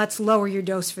correcting, let's lower your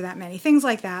dose for that many. Things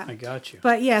like that." I got you.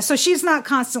 But yeah, so she's not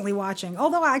constantly watching.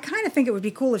 Although I kind of think it would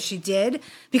be cool if she did,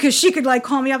 because she could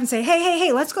call me up and say,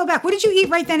 hey, let's go back. What did you eat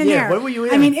right then and there? What were you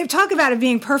eating? I mean, talk about it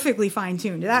being perfectly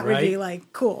fine-tuned. That would be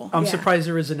cool. I'm surprised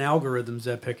there isn't algorithms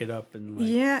that pick it up. And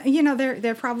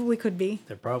there probably could be.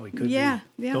 There probably could be. Yeah.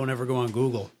 Don't ever go on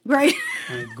Google. Right.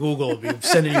 Google will be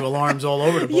sending you alarms all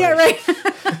over the place. Yeah, right.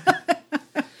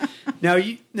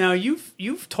 Now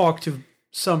you've talked to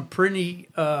some pretty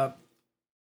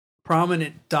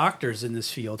prominent doctors in this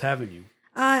field, haven't you?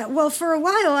 Well, for a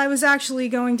while, I was actually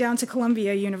going down to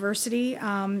Columbia University.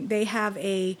 They have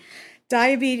a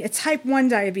type 1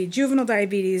 diabetes, juvenile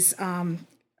diabetes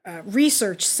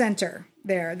research center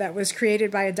there that was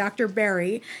created by a Dr.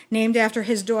 Berry, named after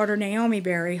his daughter Naomi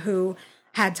Berry, who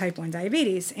had type 1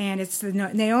 diabetes. And it's the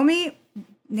Naomi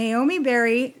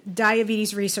Berry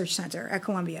Diabetes Research Center at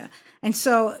Columbia. And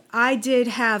so I did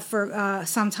have for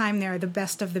some time there the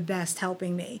best of the best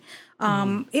helping me.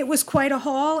 It was quite a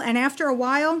haul, and after a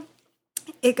while,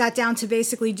 it got down to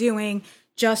basically doing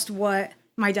just what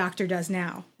my doctor does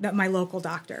now, my local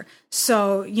doctor.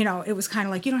 So, it was kind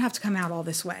of like, you don't have to come out all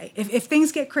this way. If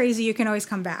things get crazy, you can always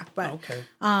come back. But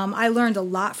I learned a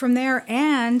lot from there,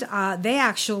 and they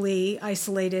actually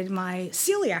isolated my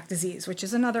celiac disease, which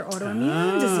is another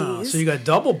autoimmune disease. So you got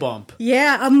double bump.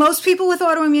 Yeah, most people with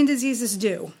autoimmune diseases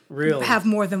do. Really? Have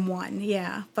more than one,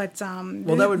 yeah. But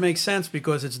well, that would make sense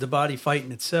because it's the body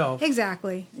fighting itself.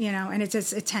 Exactly, and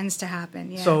it tends to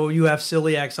happen. Yeah. So you have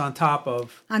celiacs on top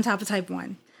of type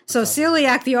 1. So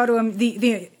celiac,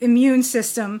 the immune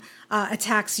system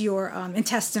attacks your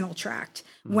intestinal tract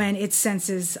when it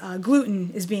senses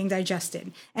gluten is being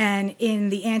digested. And in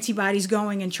the antibodies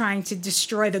going and trying to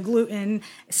destroy the gluten,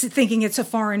 thinking it's a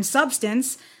foreign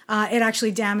substance, it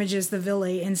actually damages the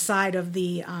villi inside of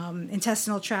the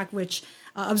intestinal tract, which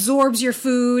absorbs your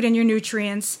food and your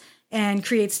nutrients and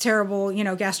creates terrible,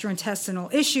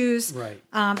 gastrointestinal issues. Right.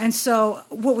 And so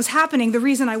what was happening, the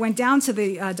reason I went down to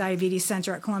the diabetes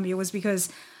center at Columbia was because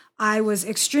I was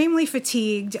extremely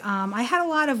fatigued. I had a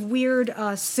lot of weird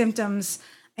symptoms,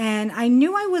 and I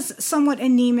knew I was somewhat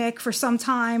anemic for some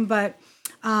time, but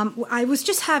I was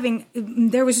just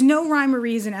there was no rhyme or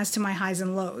reason as to my highs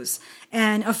and lows.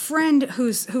 And a friend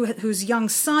whose young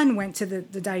son went to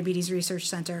the Diabetes Research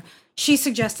Center, she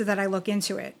suggested that I look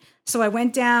into it. So I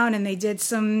went down and they did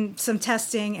some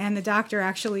testing, and the doctor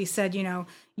actually said,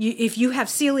 if you have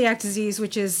celiac disease,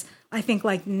 which is, I think,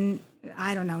 like,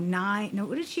 I don't know, 9, no,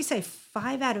 what did she say?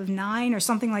 5 out of 9 or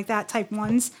something like that, type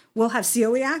 1s will have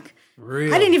celiac.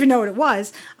 Really? I didn't even know what it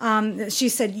was. She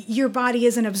said, your body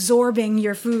isn't absorbing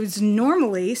your foods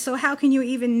normally, so how can you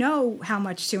even know how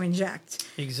much to inject?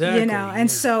 Exactly.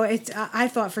 So I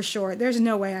thought for sure, there's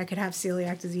no way I could have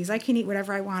celiac disease. I can eat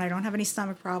whatever I want. I don't have any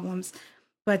stomach problems.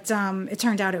 But it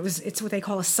turned out it's what they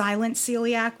call a silent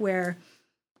celiac, where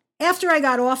after I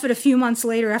got off it a few months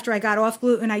later, after I got off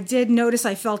gluten, I did notice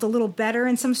I felt a little better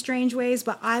in some strange ways,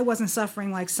 but I wasn't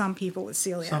suffering like some people with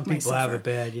celiac. Some people have it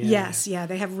bad, yeah. Yes, yeah,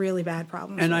 they have really bad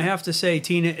problems. And I have to say,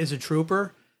 Tina is a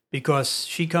trooper because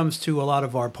she comes to a lot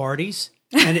of our parties,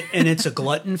 and it's a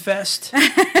glutton fest.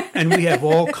 And we have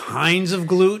all kinds of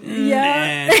gluten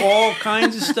and all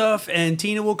kinds of stuff. And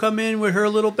Tina will come in with her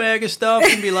little bag of stuff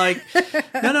and be like,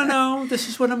 no, this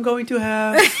is what I'm going to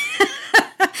have.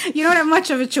 You don't have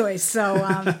much of a choice. So,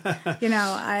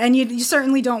 and you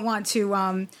certainly don't want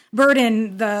to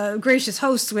burden the gracious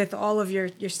host with all of your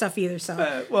stuff either. So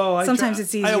sometimes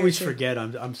it's easier. I always forget.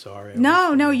 I'm sorry.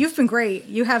 No, you've been great.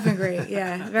 You have been great.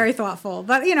 Yeah, very thoughtful.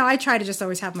 But, I try to just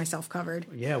always have myself covered.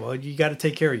 Yeah, well, you got to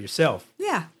take care of yourself.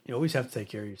 Yeah. You always have to take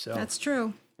care of yourself. That's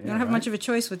true. You don't have much of a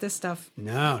choice with this stuff.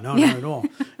 No, not at all.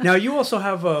 Now, you also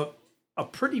have a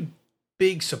pretty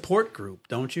big support group,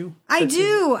 don't you? I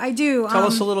do. Tell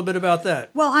us a little bit about that.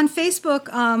 Well, on Facebook,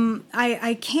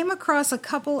 I came across a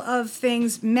couple of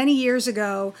things many years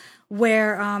ago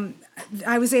where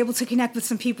I was able to connect with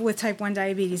some people with type 1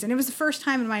 diabetes. And it was the first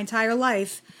time in my entire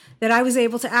life that I was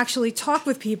able to actually talk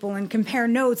with people and compare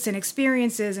notes and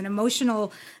experiences and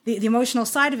the emotional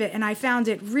side of it. And I found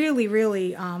it really,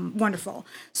 really wonderful.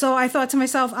 So I thought to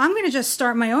myself, I'm going to just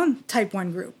start my own type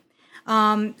 1 group.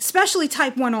 Especially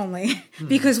type 1 only,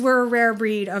 because we're a rare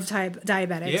breed of type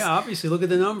diabetics. Yeah, obviously, look at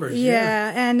the numbers.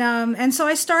 Yeah. And so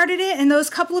I started it, and those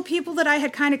couple of people that I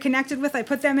had kind of connected with, I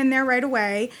put them in there right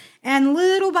away, and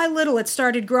little by little, it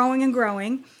started growing and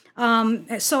growing.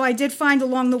 So I did find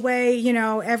along the way,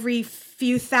 every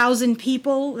few thousand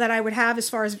people that I would have as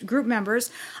far as group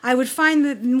members, I would find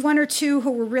that 1 or 2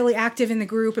 who were really active in the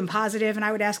group and positive, and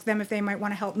I would ask them if they might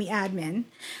want to help me admin.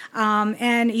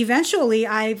 And eventually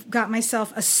I got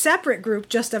myself a separate group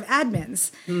just of admins.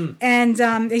 And,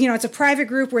 it's a private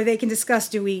group where they can discuss,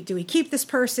 do we keep this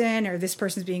person, or this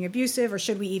person's being abusive, or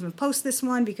should we even post this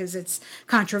one because it's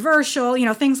controversial,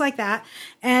 things like that.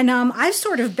 And I've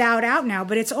sort of bowed out now,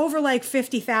 but it's over like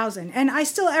 50,000. And I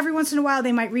still, every once in a while,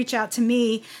 they might reach out to me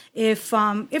if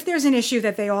there's an issue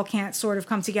that they all can't sort of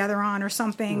come together on or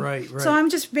something. Right. So I'm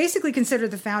just basically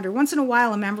considered the founder. Once in a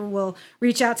while, a member will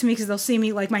reach out to me because they'll see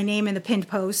me, like my name in the pinned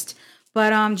post.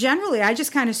 But generally, I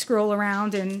just kind of scroll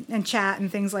around and chat and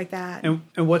things like that. And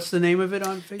what's the name of it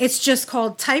on Facebook? It's just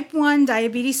called Type 1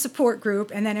 Diabetes Support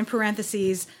Group, and then in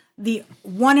parentheses, the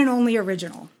one and only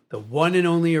original. The one and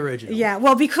only original. Yeah,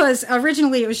 well, because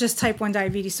originally it was just Type 1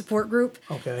 Diabetes Support Group.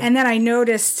 Okay. And then I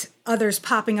noticed others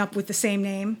popping up with the same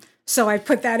name, so I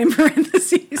put that in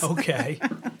parentheses. Okay.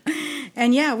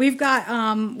 And yeah, we've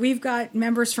got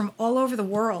members from all over the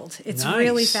world. It's Nice.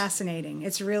 really fascinating.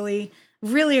 It's really,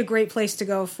 really a great place to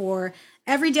go for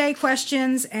everyday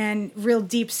questions and real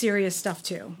deep, serious stuff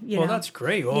too. Well, that's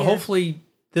great. Well, Yeah. hopefully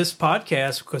this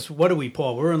podcast, because what do we,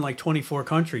 Paul? We're in like 24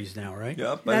 countries now, right?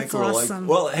 Yep, That's I think we're awesome.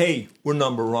 we're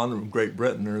number 1 in Great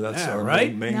Britain, or that's Yeah, our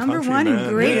right? main Number country, 1 in man.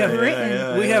 Great Yeah, Britain.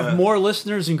 yeah, We have more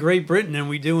listeners in Great Britain than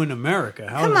we do in America.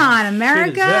 How Come the on, shit is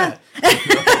America.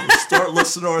 that? Start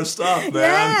listening to our stuff, man.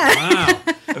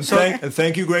 Yeah. Wow. And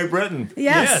thank you, Great Britain.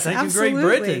 Yes, yeah, thank absolutely. you,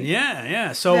 Great Britain.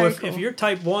 Yeah. So Very if cool. you're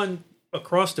type 1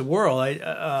 across the world,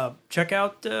 I check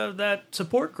out that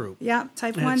support group. Yeah,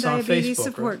 Type And 1 it's on Diabetes Facebook,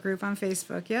 Support right? Group on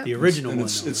Facebook. Yeah. The original And one.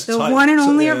 it's The one and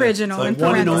only original, Type in 1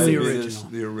 one and only diabetes,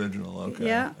 original. The original. Okay.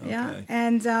 Yeah, okay. yeah.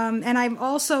 And I've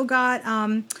also got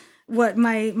what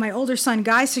my older son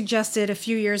Guy suggested a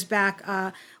few years back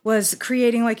was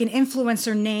creating like an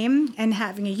influencer name and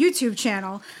having a YouTube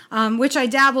channel, which I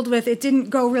dabbled with. It didn't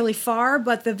go really far,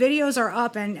 but the videos are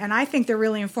up, and I think they're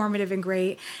really informative and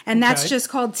great. And that's Okay. just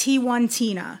called T1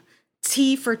 Tina.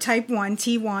 T for Type 1,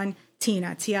 T1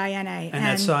 Tina, Tina. And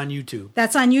that's on YouTube.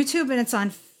 That's on YouTube, and it's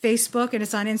on Facebook, and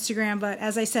it's on Instagram. But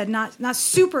as I said, not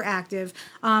super active.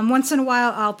 Once in a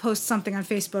while, I'll post something on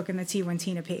Facebook in the T1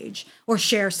 Tina page, or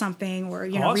share something, or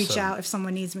reach Awesome. out if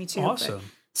someone needs me to. But- Awesome.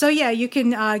 so yeah, you can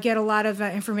get a lot of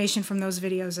information from those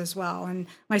videos as well. And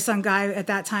my son Guy at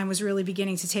that time was really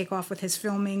beginning to take off with his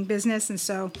filming business, and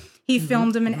so he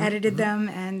filmed them and edited them.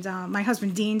 And my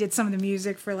husband Dean did some of the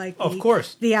music for like Of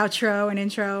course. the outro and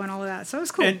intro and all of that. So it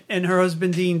was cool. And her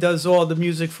husband Dean does all the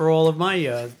music for all of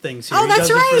my things here. Oh, He that's does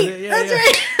it for right. the- That's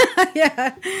right.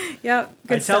 Yeah. Yep. I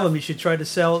Good tell stuff. him he should try to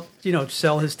sell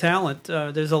his talent.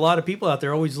 There's a lot of people out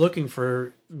there always looking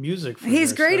for music. For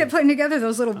He's their great stuff. at putting together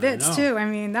those little bits know. too. I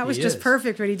mean, that was He just is.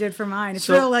 perfect what he did for mine. It's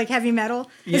So- real like heavy metal.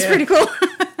 It's Yeah. pretty cool.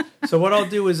 So what I'll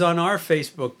do is on our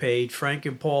Facebook page, Frank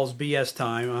and Paul's BS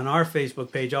Time, on our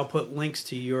Facebook page, I'll put links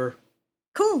to your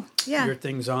Cool. Yeah.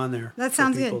 things on there. That for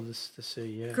sounds good. people to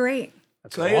see. Yeah, Great.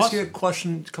 that's Can I ask you a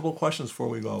awesome. couple of questions before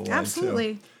we go away? too?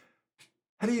 Absolutely.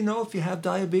 How do you know if you have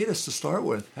diabetes to start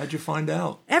with? How'd you find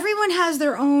out? Everyone has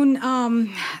their own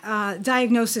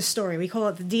diagnosis story. We call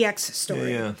it the DX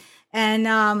story. Yeah.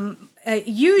 And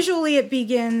usually it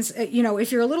begins,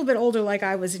 if you're a little bit older, like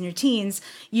I was in your teens,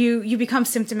 you become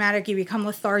symptomatic, you become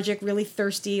lethargic, really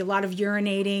thirsty, a lot of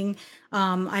urinating.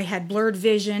 I had blurred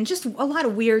vision, just a lot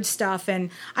of weird stuff.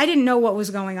 And I didn't know what was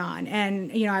going on.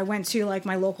 And, I went to like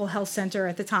my local health center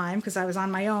at the time because I was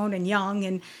on my own and young.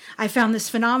 And I found this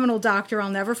phenomenal doctor. I'll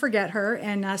never forget her.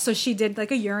 And so she did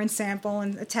like a urine sample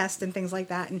and a test and things like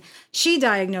that. And she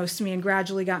diagnosed me and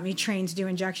gradually got me trained to do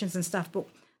injections and stuff. But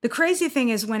the crazy thing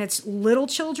is when it's little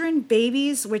children,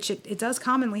 babies, which it does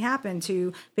commonly happen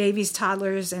to babies,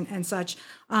 toddlers, and such,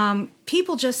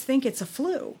 people just think it's a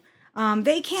flu.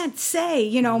 They can't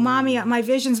say, Mommy, my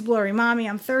vision's blurry. Mommy,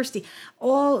 I'm thirsty.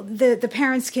 All the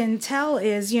parents can tell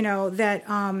is,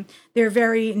 that they're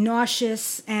very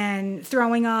nauseous and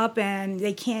throwing up and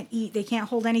they can't eat. They can't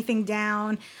hold anything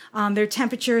down. Their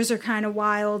temperatures are kind of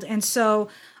wild. And so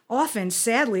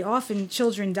sadly,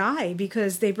 children die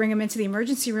because they bring them into the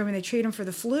emergency room and they treat them for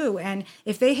the flu. And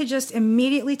if they had just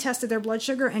immediately tested their blood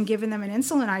sugar and given them an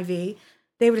insulin IV,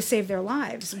 they would have saved their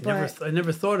lives. I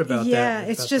never thought about that. Yeah,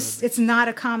 it's not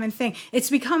a common thing. It's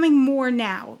becoming more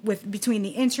now between the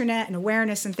internet and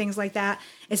awareness and things like that.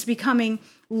 It's becoming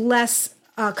less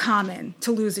common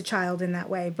to lose a child in that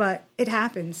way, but it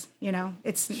happens.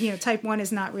 It's type 1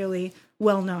 is not really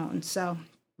well known. So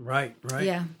Right.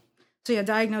 yeah. So yeah,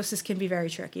 diagnosis can be very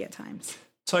tricky at times.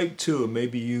 Type 2,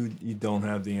 maybe you don't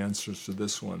have the answers to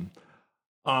this one.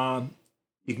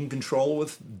 You can control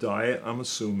with diet, I'm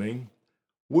assuming.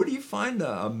 Where do you find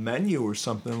a menu or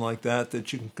something like that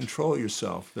you can control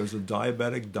yourself? There's a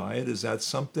diabetic diet. Is that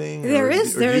something? There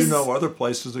is. Or do you know other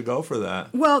places to go for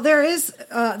that? Well, there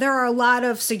are a lot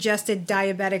of suggested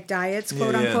diabetic diets,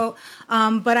 quote unquote.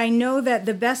 But I know that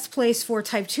the best place for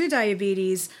type 2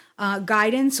 diabetes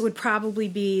guidance would probably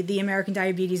be the American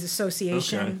Diabetes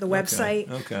Association, the website.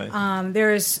 Okay.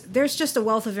 There's just a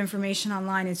wealth of information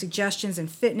online and suggestions and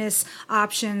fitness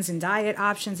options and diet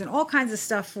options and all kinds of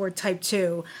stuff for type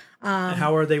 2.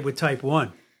 How are they with type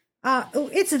 1?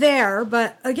 It's there,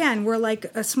 but again, we're like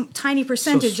a tiny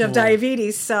percentage of small.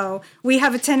 diabetes, so we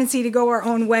have a tendency to go our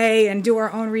own way and do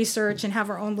our own research and have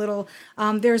our own little.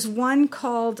 There's one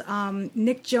called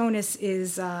Nick Jonas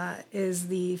is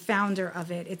the founder of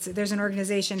it. There's an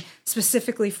organization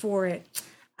specifically for it.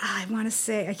 I want to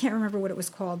say I can't remember what it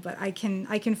was called, but I can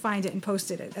find it and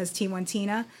post it as T1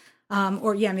 Tina,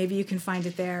 or maybe you can find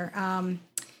it there.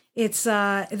 It's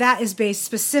that is based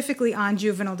specifically on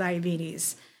juvenile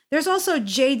diabetes. There's also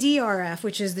JDRF,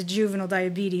 which is the Juvenile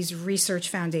Diabetes Research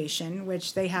Foundation,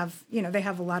 which they have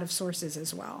a lot of sources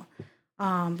as well.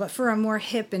 But for a more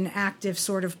hip and active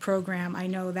sort of program, I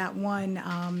know that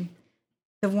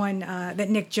the one that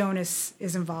Nick Jonas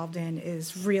is involved in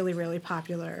is really, really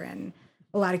popular, and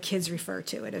a lot of kids refer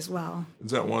to it as well.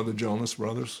 Is that one of the Jonas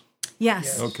brothers?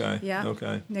 Yes. Okay. Yeah.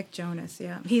 Okay. Nick Jonas,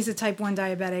 yeah. He's a type 1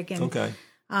 diabetic, and Okay.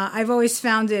 I've always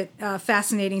found it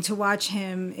fascinating to watch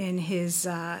him in his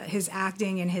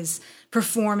acting and his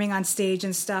performing on stage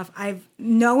and stuff.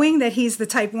 Knowing that he's the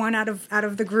type 1 out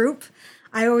of the group,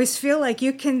 I always feel like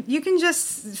you can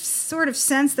just sort of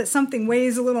sense that something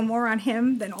weighs a little more on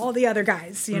him than all the other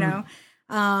guys, you know.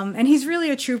 And he's really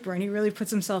a trooper, and he really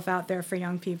puts himself out there for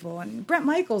young people. And Bret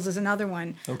Michaels is another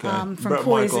one. Okay. From Bret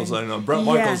Poison. Michaels, I know. Bret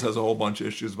Michaels has a whole bunch of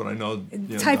issues, but I know,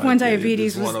 Type 1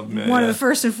 diabetes was one of the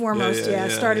first and foremost.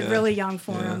 Started yeah. really young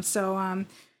for him. So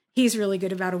he's really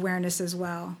good about awareness as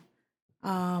well.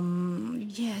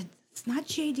 It's not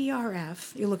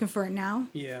JDRF. You're looking for it now?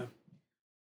 Yeah.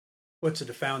 What's it,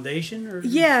 a foundation? Or?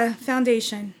 Yeah,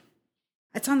 foundation.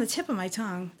 It's on the tip of my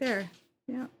tongue. There.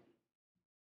 Yeah.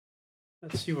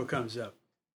 Let's see what comes up.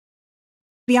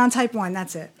 Beyond Type 1,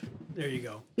 that's it. There you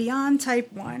go. Beyond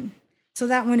Type 1. So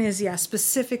that one is,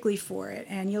 specifically for it.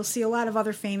 And you'll see a lot of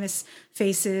other famous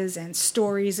faces and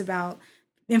stories about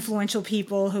influential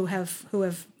people who have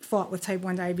fought with Type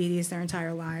 1 diabetes their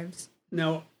entire lives.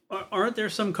 Now, aren't there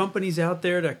some companies out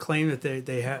there that claim that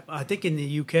they have, I think in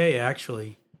the UK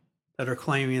actually, that are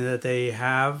claiming that they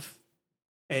have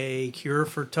a cure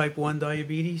for Type 1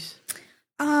 diabetes?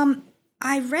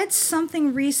 I read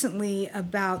something recently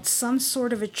about some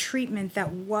sort of a treatment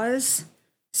that was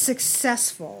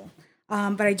successful,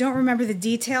 but I don't remember the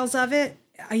details of it.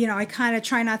 I kind of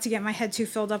try not to get my head too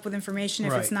filled up with information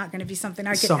if it's not going to be something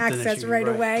I can access right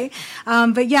away.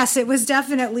 But yes, it was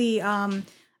definitely,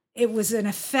 it was an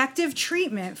effective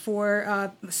treatment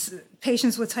for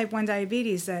patients with Type 1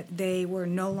 diabetes that they were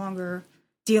no longer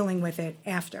dealing with it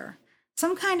after.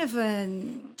 Some kind of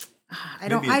an... I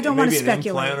don't want to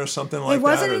speculate. An implant or something like that. It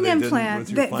wasn't an implant.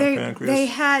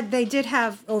 They did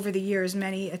have over the years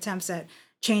many attempts at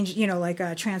change,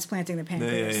 transplanting the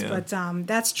pancreas. But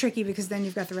that's tricky because then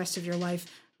you've got the rest of your life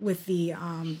with the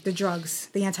drugs,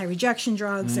 the anti-rejection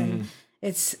drugs, and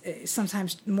it's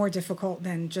sometimes more difficult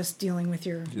than just dealing with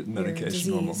your normal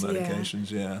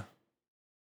medications.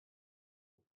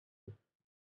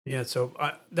 Yeah. So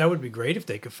that would be great if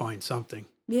they could find something.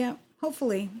 Yeah.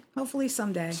 Hopefully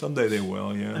someday. Someday they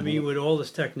will, yeah. I mean, with all this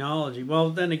technology.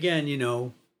 Well, then again,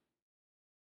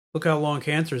 look how long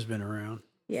cancer's been around.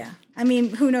 Yeah. I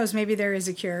mean, who knows? Maybe there is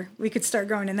a cure. We could start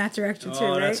going in that direction too,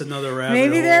 right? That's another rabbit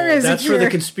Maybe hole. there is That's a cure. for the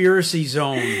conspiracy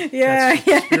zone. Yeah.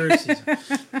 Conspiracy zone.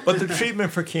 But the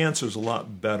treatment for cancer is a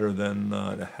lot better than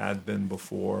it had been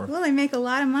before. Well, they make a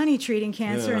lot of money treating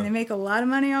cancer, and they make a lot of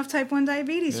money off Type 1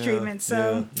 diabetes treatment.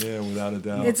 So yeah, without a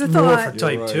doubt. it's a More thought. for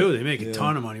Type 2. They make a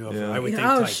ton of money off it. I would think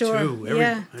Type 2.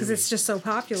 Yeah, because it's just so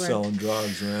popular. Selling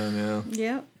drugs, man,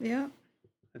 Yeah.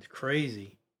 That's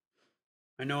crazy.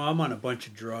 I know I'm on a bunch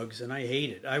of drugs, and I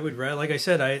hate it. I would, like I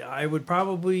said, I would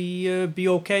probably be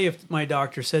okay if my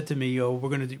doctor said to me, we're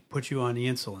going to put you on the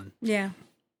insulin. Yeah.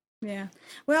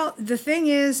 Well, the thing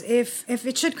is, if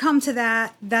it should come to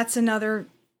that, that's another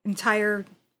entire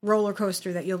roller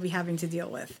coaster that you'll be having to deal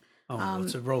with. Oh,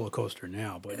 it's a roller coaster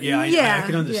now, but I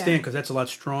can understand because that's a lot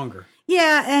stronger.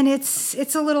 Yeah, and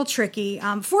it's a little tricky.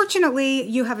 Fortunately,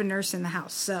 you have a nurse in the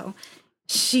house, so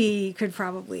she could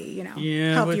probably, help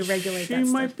you regulate that stuff.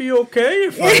 She might be okay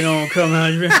if I don't come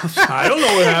out of your house. I don't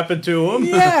know what happened to him.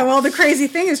 Yeah, well, the crazy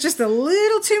thing is just a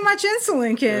little too much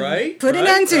insulin can put an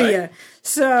end to you.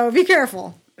 So be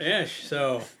careful. Yeah,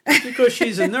 so because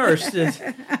she's a nurse,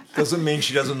 doesn't mean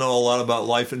she doesn't know a lot about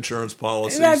life insurance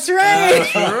policies. That's right.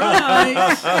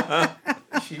 That's right.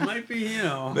 She might be,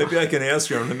 Maybe I can ask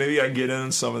her, and maybe I can get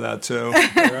in some of that too.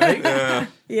 Right?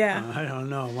 Yeah. I don't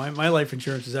know. My life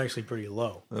insurance is actually pretty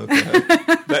low. Okay.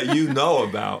 That you know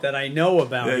about. That I know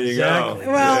about. There you exactly.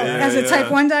 go. Well, as a Type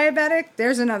 1 diabetic,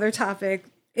 there's another topic.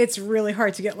 It's really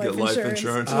hard to get life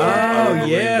insurance. Oh,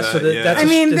 yeah. So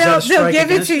that's they'll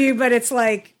give it to you, but it's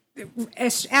like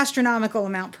astronomical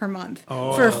amount per month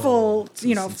for a full, It's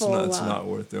not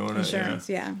worth doing insurance.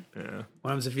 Yeah. What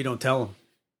happens if you don't tell them?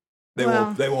 They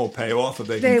won't pay off if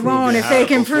they can they prove won't you if had they it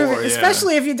can before, prove it,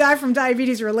 especially if you die from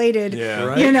diabetes related,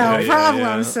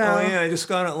 problems. So I just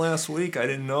got it last week. I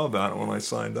didn't know about it when I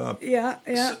signed up.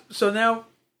 Yeah. So now,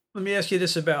 let me ask you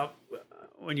this about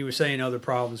when you were saying other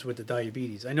problems with the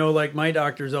diabetes. I know, like, my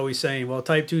doctor's always saying, well,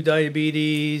 Type 2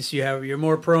 diabetes, you're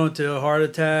more prone to heart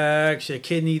attacks, your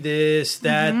kidney this,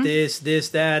 that, this,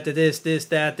 that,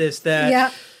 that.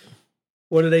 Yeah.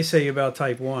 What do they say about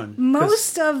Type 1?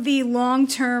 Most of the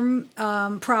long-term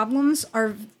problems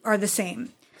are the same.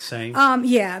 Same?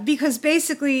 Because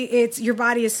basically your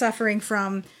body is suffering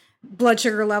from blood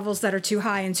sugar levels that are too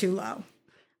high and too low.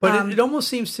 But it almost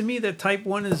seems to me that type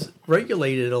 1 is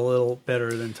regulated a little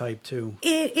better than type 2.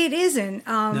 It isn't.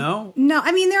 No? No,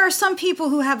 I mean, there are some people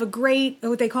who have a great,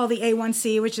 what they call the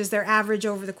A1C, which is their average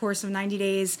over the course of 90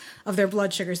 days of their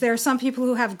blood sugars. There are some people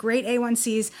who have great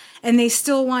A1Cs, and they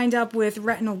still wind up with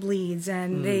retinal bleeds,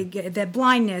 and they get that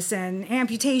blindness and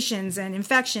amputations and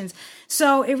infections.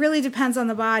 So it really depends on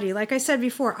the body. Like I said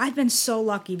before, I've been so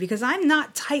lucky because I'm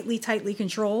not tightly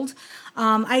controlled.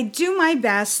 I do my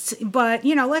best, but,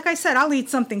 like I said, I'll eat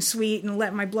something sweet and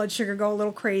let my blood sugar go a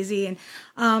little crazy. And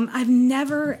I've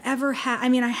never, ever had,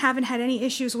 I haven't had any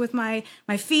issues with my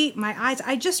feet, my eyes.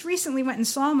 I just recently went and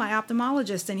saw my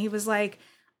ophthalmologist, and he was like,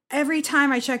 every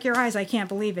time I check your eyes, I can't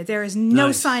believe it. There is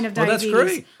no sign of diabetes. Well,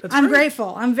 that's great. I'm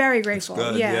grateful. I'm very grateful.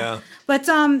 That's good, yeah. But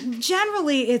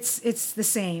generally, it's the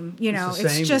same.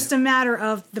 It's just a matter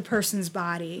of the person's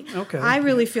body. Okay. I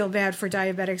really feel bad for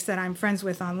diabetics that I'm friends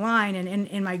with online and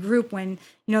in my group when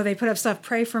they put up stuff.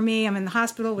 Pray for me. I'm in the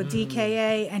hospital with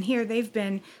DKA, and here they've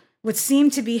been what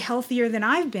seemed to be healthier than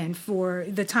I've been for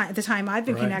the time I've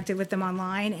been connected with them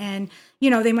online. And,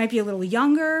 they might be a little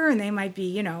younger, and they might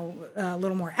be, a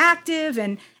little more active.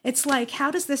 And it's like, how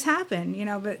does this happen?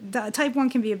 But the type 1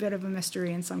 can be a bit of a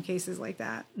mystery in some cases like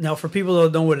that. Now, for people who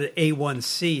don't know what an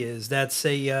A1C is, that's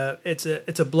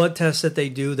it's a blood test that they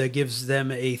do that gives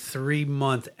them a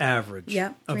 3-month average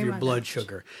of your blood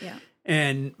sugar. Yeah.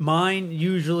 And mine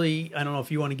usually, I don't know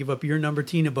if you want to give up your number,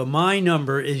 Tina, but my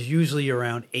number is usually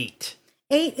around 8.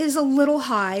 8 is a little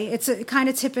high. It's kind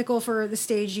of typical for the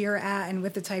stage you're at and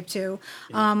with the type 2.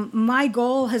 Yeah. My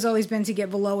goal has always been to get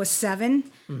below a 7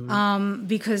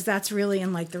 because that's really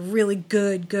in like the really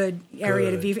good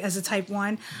area to be as a type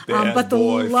 1. But the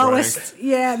lowest,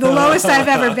 the lowest I've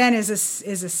ever been is a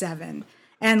 7.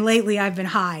 And lately I've been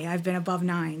high. I've been above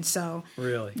 9. So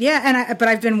really, yeah. But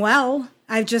I've been well.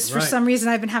 I've just for some reason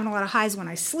I've been having a lot of highs when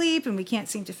I sleep, and we can't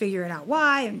seem to figure it out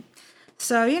why. And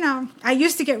so, I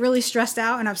used to get really stressed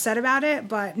out and upset about it,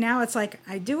 but now it's like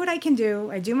I do what I can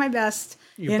do. I do my best.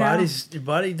 Your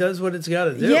body does what it's got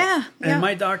to do. Yeah. And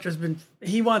my doctor's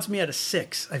he wants me at a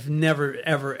 6. I've never,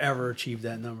 ever achieved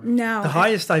that number. No. The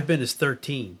highest I've been is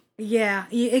 13. Yeah,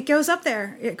 it goes up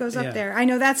there. It goes up there. I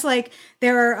know that's like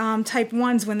there are type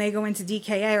 1s when they go into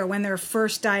DKA or when they're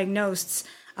first diagnosed,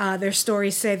 their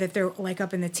stories say that they're like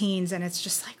up in the teens, and it's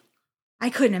just like, I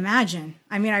couldn't imagine.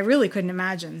 I really couldn't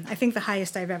imagine. I think the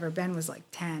highest I've ever been was like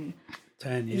 10.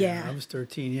 10, yeah. I was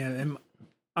 13, yeah. And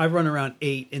I run around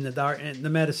 8 in the dark, and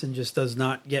the medicine just does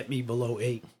not get me below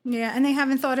 8. Yeah, and they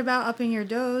haven't thought about upping your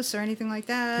dose or anything like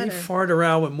that? They fart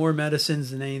around with more medicines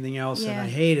than anything else, and I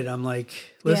hate it. I'm like,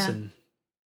 listen,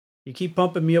 you keep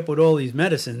pumping me up with all these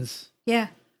medicines. Yeah.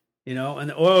 And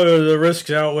the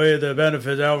risks outweigh the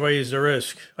benefits, outweighs the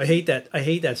risk. I hate that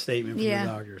statement from the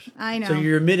doctors. I know. So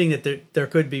you're admitting that there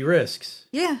could be risks.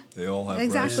 Yeah. They all have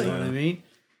exactly. risks. You know what I mean?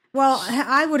 Well,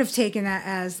 I would have taken that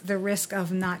as the risk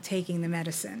of not taking the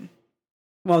medicine.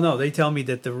 Well, no, they tell me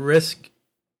that the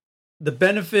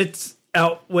benefits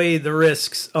outweigh the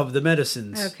risks of the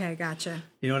medicines. Okay, gotcha.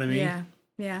 You know what I mean?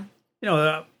 Yeah.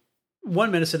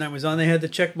 One medicine I was on, they had to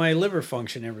check my liver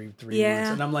function every 3 months.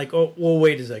 And I'm like, oh, well,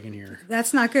 wait a second here.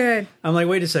 That's not good. I'm like,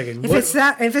 wait a second. If it's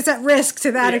at risk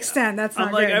to that extent, that's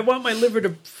not good. I'm like, I want my liver to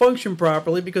function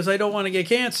properly because I don't want to get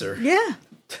cancer. Yeah.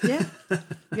 A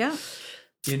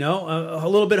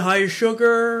little bit higher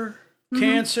sugar,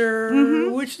 cancer.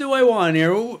 Which do I want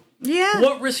here? Yeah.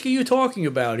 What risk are you talking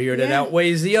about here that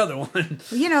outweighs the other one?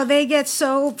 They get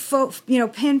so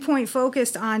pinpoint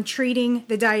focused on treating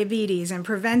the diabetes and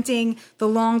preventing the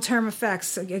long-term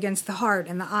effects against the heart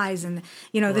and the eyes and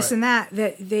this and that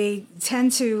they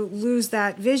tend to lose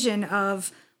that vision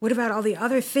of what about all the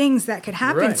other things that could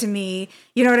happen to me?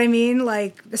 You know what I mean?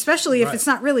 Like, especially if it's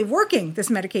not really working, this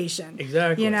medication.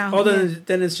 Exactly.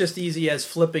 Then it's just easy as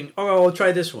flipping. Oh, I'll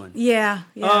try this one. Yeah.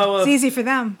 It's easy for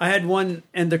them. I had one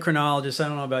endocrinologist. I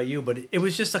don't know about you, but it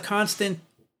was just a constant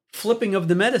flipping of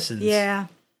the medicines. Yeah.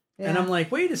 And I'm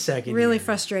like, wait a second. Really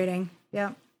frustrating.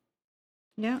 Yeah.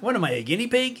 What am I, a guinea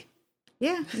pig?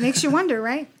 Yeah. It makes you wonder,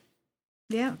 right?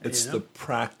 Yeah. It's the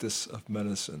practice of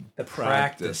medicine. The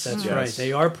practice. That's right.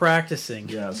 They are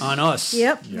practicing on us.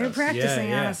 Yep. They're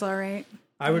practicing on us, all right.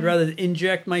 I would rather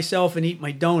inject myself and eat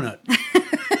my donut.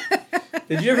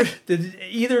 Did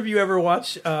either of you ever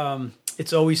watch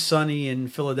It's Always Sunny in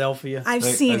Philadelphia? I've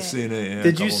seen it. Yeah,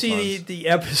 did you see the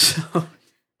episode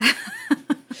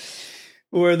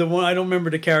where the one, I don't remember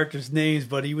the characters' names,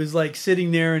 but he was like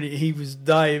sitting there and he was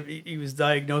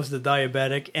diagnosed as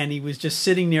diabetic, and he was just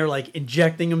sitting there like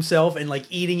injecting himself and like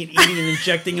eating and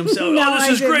injecting himself. No,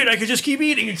 this is great. I could just keep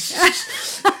eating.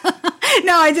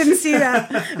 No, I didn't see that.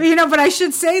 But I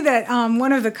should say that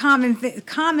one of the common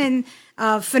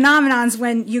phenomenons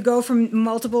when you go from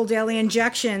multiple daily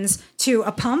injections to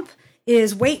a pump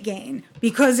is weight gain,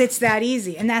 because it's that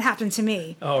easy. And that happened to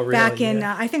me. Oh, really? Back in,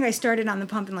 I think I started on the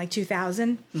pump in like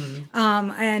 2000.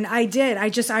 And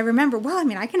I remember,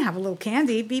 I can have a little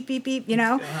candy, beep, beep, beep, or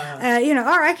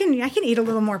I can eat a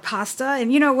little more pasta.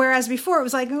 And, whereas before it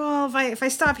was like, if I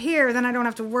stop here, then I don't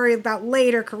have to worry about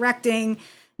later correcting.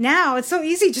 Now it's so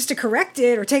easy just to correct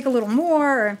it or take a little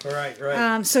more.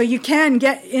 Right. So you can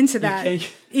get into that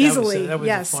easily. That was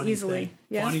yes, a funny easily. Thing.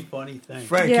 Yeah. Funny thing.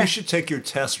 Frank, Yeah. you should take your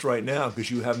test right now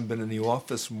because you haven't been in the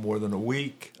office more than a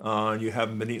week. You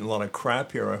haven't been eating a lot of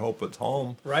crap here, I hope, at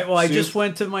home. Right. Well, I just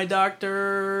went to my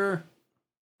doctor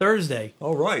Thursday.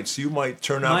 Oh, right. So you might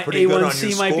turn out My pretty good on your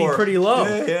A1C score. might be pretty low.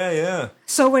 Yeah.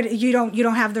 So what, you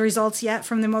don't have the results yet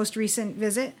from the most recent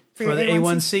visit For your the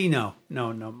A1C, no,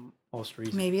 most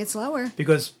recent. Maybe it's lower.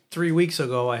 Because 3 weeks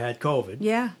ago I had COVID.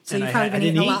 Yeah. So And you've I probably been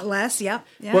didn't eating a eat. lot less. Yep.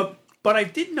 Yeah. But I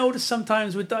did notice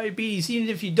sometimes with diabetes, even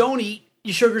if you don't eat,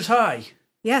 your sugar's high.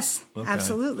 Yes,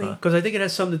 absolutely. Because I think it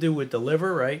has something to do with the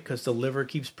liver, right? Because the liver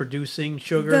keeps producing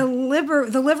sugar. The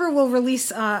liver will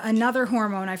release another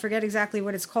hormone. I forget exactly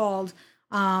what it's called,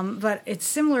 but it's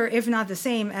similar, if not the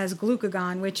same, as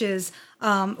glucagon, which is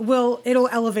it'll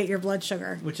elevate your blood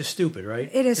sugar. Which is stupid, right?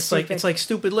 It is stupid. It's like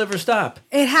stupid liver stop.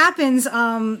 It happens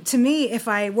to me if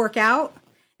I work out.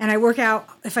 And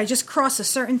if I just cross a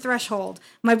certain threshold,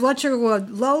 my blood sugar will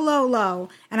go low,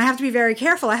 and I have to be very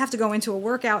careful. I have to go into a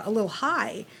workout a little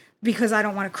high because I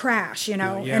don't want to crash,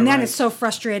 Yeah, and then right. it's so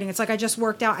frustrating. It's like I just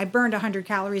worked out, I burned 100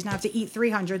 calories, now I have to eat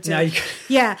 300. Now you-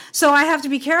 Yeah, so I have to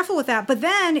be careful with that. But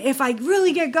then if I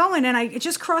really get going and I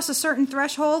just cross a certain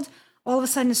threshold, all of a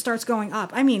sudden it starts going up.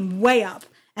 I mean, way up.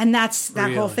 And that's that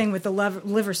whole Really? thing with the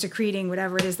liver secreting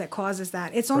whatever it is that causes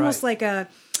that. It's almost Right. like a,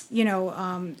 in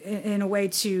a way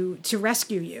to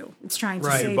rescue you. It's trying to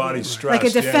Right. save Your body's you. stressed. Like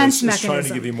a defense it's mechanism. trying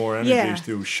to give you more energy Yeah.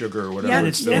 through sugar or whatever Yeah. And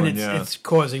it's it's doing. Yeah. it's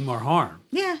causing more harm.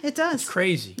 Yeah, it does.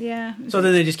 Crazy. Yeah. So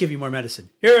then they just give you more medicine.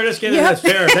 Here, just give you Yep.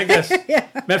 this. Here, take this.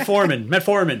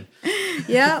 Metformin.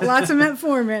 Yeah, lots of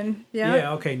metformin. Yeah.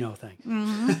 Yeah. Okay. No, thanks.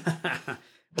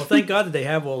 Well, thank God that they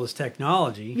have all this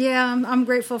technology. Yeah, I'm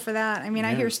grateful for that. I mean,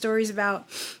 I Yeah. hear stories about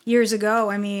years ago.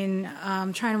 I mean,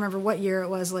 I'm trying to remember what year it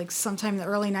was, like sometime in the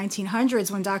early 1900s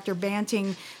when Dr.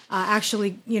 Banting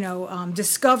actually,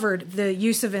 discovered the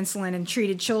use of insulin and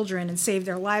treated children and saved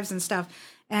their lives and stuff.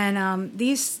 And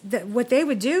what they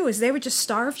would do is they would just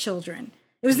starve children.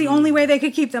 It was the only way they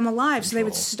could keep them alive. So they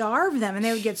would starve them, and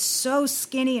they would get so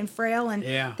skinny and frail, and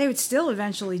Yeah. they would still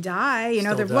eventually die.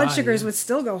 Still Their blood die, sugars yeah. would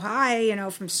still go high,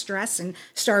 from stress and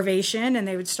starvation, and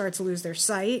they would start to lose their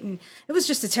sight. And it was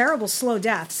just a terrible, slow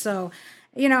death. So,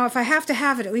 if I have to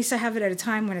have it, at least I have it at a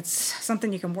time when it's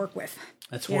something you can work with.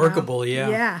 That's you know? workable.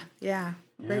 Yeah. Yeah.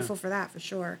 Grateful for that, for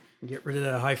sure. Get rid of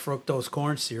that high fructose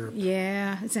corn syrup.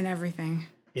 Yeah, it's in everything.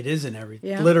 It is in everything.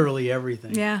 Yeah. Literally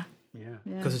everything. Yeah.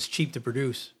 Yeah. Because it's cheap to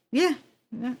produce. Yeah.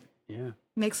 Yeah.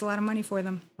 Makes a lot of money for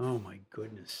them. Oh my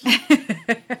goodness.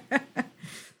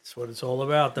 That's what it's all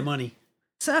about, the money.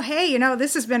 So, hey,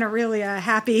 this has been a really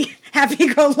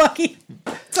happy-go-lucky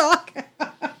talk.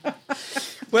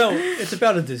 Well, it's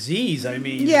about a disease. I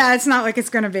mean, Yeah, it's not like it's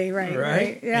going to be, right?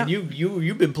 right? Yeah. And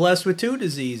you've been blessed with 2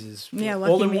 diseases. Yeah,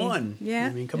 all lucky in me. one. Yeah, I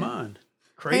mean, come on.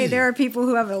 Crazy. Hey, there are people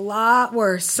who have a lot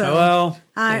worse. So, Well,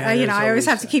 I there's always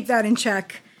have to keep that in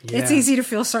check. It's Yeah. easy to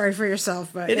feel sorry for yourself,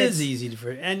 but It is easy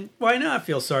to, and why not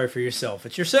feel sorry for yourself?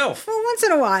 It's yourself. Well, once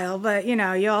in a while, but you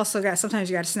also sometimes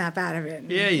you got to snap out of it.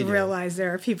 And Yeah, you do. realize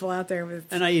there are people out there with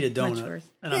And I eat a much donut. worse.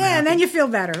 And I'm Yeah, and then happy. you feel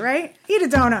better, right? Eat a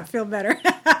donut, feel better.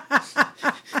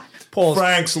 Paul's,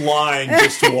 Frank's lying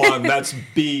just one. That's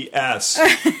BS.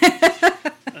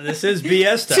 this is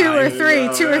BS time. two or three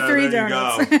There you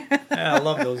donuts. go. Yeah, I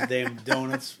love those damn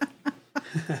donuts.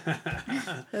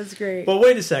 That's great. But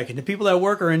wait a second. The people that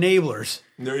work are enablers.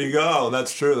 There you go.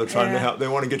 That's true. They're trying to Yeah. help. They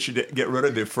want to get you to get rid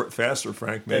of you faster,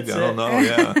 Frank. Maybe That's I don't it. know.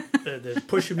 Yeah. They're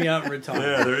pushing me out in retirement.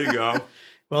 Yeah. There you go.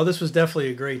 Well, this was definitely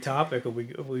a great topic.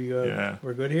 Yeah.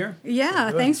 We're good here?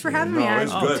 Yeah, Good. thanks for having me. No,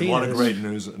 it's Oh, good. Tina, a lot of this- great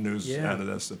news Yeah. out of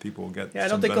this that people will get. Yeah, I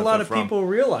some don't think a lot benefit of from. people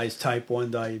realize type 1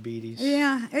 diabetes.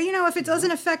 Yeah, if it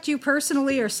doesn't affect you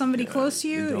personally or somebody close to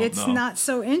you you, don't it's know. not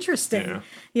so interesting.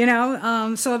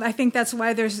 Yeah. So I think that's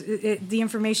why the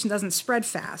information doesn't spread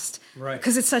fast, Right.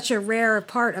 Because it's such a rare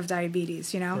part of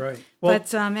diabetes, Right. Well-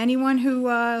 But anyone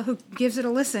who gives it a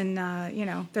listen,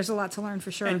 there's a lot to learn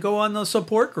for sure. And go on those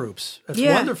support groups. That's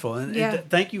Yeah. wonderful. And Yeah.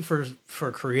 thank you for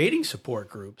creating support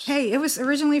groups. Hey, it was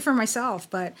originally for myself,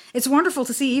 but it's wonderful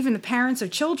to see even the parents of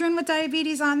children with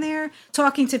diabetes on there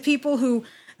talking to people who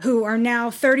who are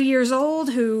now 30 years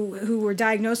old, who were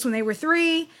diagnosed when they were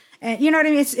 3. And you know what I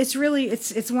mean? It's really,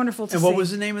 it's wonderful to see. And what was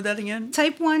the name of that again?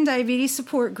 Type 1 Diabetes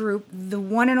Support Group, the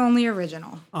one and only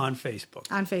original. On Facebook.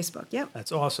 On Facebook, yep.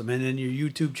 That's awesome. And then your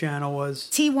YouTube channel was?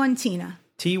 T1 Tina.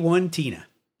 T1 Tina.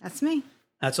 That's me.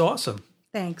 That's awesome.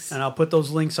 Thanks. And I'll put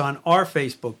those links on our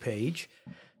Facebook page.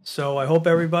 So I hope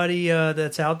everybody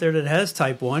that's out there that has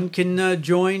type 1 can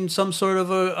join some sort of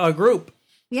a group.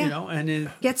 Yeah. You know,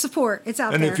 and get support. It's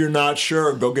out and there. if you're not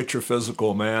sure, go get your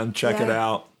physical, man. Check it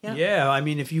out. Yep. Yeah, I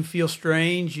mean, if you feel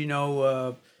strange, you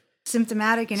know,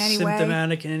 symptomatic in any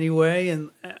way, and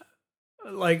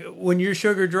like when your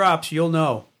sugar drops, you'll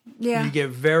know. Yeah. You get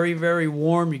very, very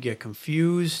warm. You get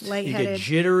confused. Lightheaded. You get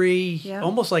jittery. Yep.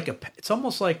 It's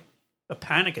almost like a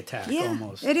panic attack. Yeah,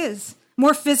 almost. it is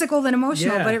more physical than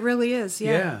emotional, Yeah. but it really is.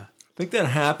 Yeah. I think that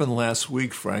happened last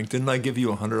week, Frank. Didn't I give you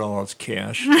 $100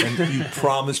 cash and you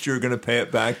promised you were going to pay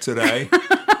it back today?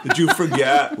 Did you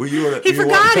forget? He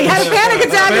forgot. He had a panic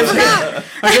attack. He forgot.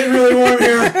 I'm getting really warm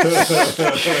here.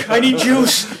 I need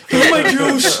juice. Give me my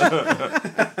juice.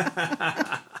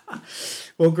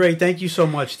 Well, great. Thank you so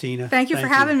much, Tina. Thank you for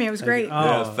having me. It was great.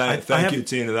 Thank you,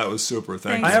 Tina. That was super.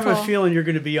 Thank you. I have Paul. a feeling you're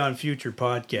going to be on future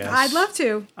podcasts. I'd love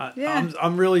to. Yeah.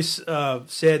 I'm really sad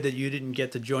that you didn't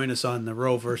get to join us on the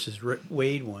Roe versus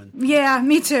Wade one. Yeah,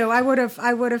 me too. I would have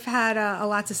had a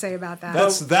lot to say about that.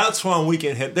 That's one we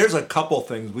can hit. There's a couple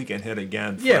things we can hit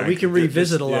again. Frank. Yeah, we can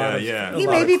revisit a lot of. Yeah, You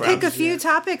maybe pick a few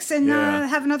topics and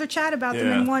have another chat about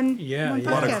them in one podcast. A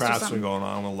lot of or crap's something. been going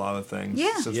on with a lot of things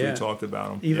since we talked about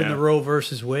them. Even the Roe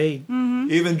versus Wade.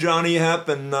 Even Johnny Depp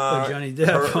and Johnny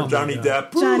Depp. Johnny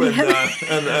Depp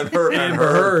and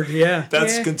Amber Heard. Yeah,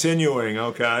 that's continuing.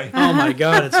 Okay. Oh my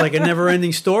God, it's like a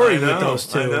never-ending story with those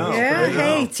two. I know. Yeah.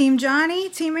 Hey, Team Johnny,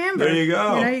 Team Amber. There you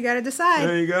go. You know, you got to decide.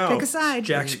 There you go. Pick a side.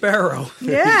 Jack Sparrow.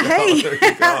 Yeah. Hey. There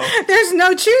you go. There's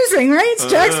no choosing, right? It's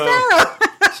Jack Sparrow.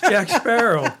 It's Jack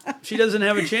Sparrow. She doesn't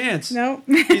have a chance. No.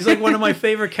 He's like one of my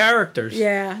favorite characters.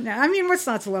 Yeah. No, I mean, what's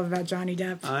not to love about Johnny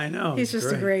Depp? I know. He's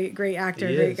just a great actor,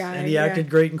 He great is. guy. And he acted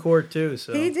great in court too.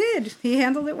 So He did. He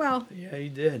handled it well. Yeah, he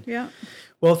did. Yeah.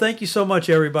 Well, thank you so much,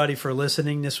 everybody, for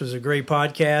listening. This was a great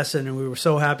podcast, and we were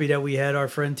so happy that we had our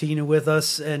friend Tina with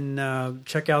us. And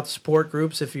check out the support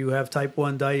groups if you have type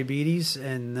 1 diabetes,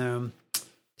 and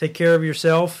take care of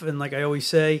yourself. And like I always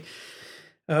say,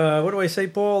 what do I say,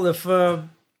 Paul? If oh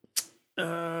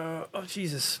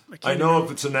Jesus, I know if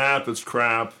it's an app, it's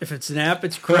crap. If it's an app,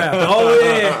 it's crap. Oh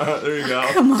yeah, there you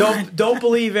go. Don't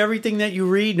believe everything that you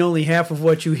read, and only half of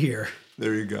what you hear.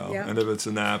 There you go. Yep. And if it's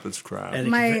an app, it's crap. And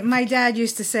My dad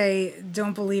used to say,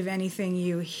 "Don't believe anything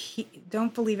you hear,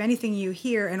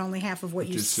 and only half of what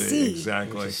you see."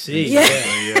 Exactly. See,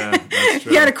 Yeah. That's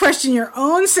true. You got to question your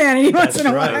own sanity once in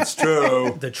a while. That's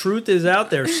true. The truth is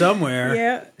out there somewhere.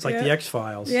 Yeah, It's like the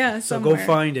X-Files. Yeah, So somewhere. go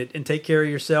find it and take care of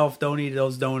yourself. Don't eat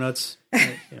those donuts.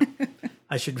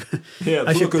 I should. Yeah,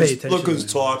 I should pay attention. look who's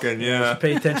to my own- talking. I Yeah. should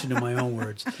pay attention to my own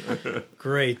words.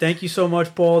 Great. Thank you so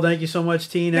much, Paul. Thank you so much,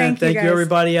 Tina. Thank you, guys.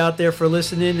 everybody out there for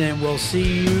listening, and we'll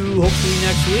see you hopefully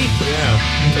next week.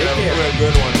 Yeah. Take care. Have a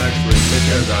good one next week. Take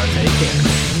care, guys. Take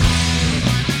care.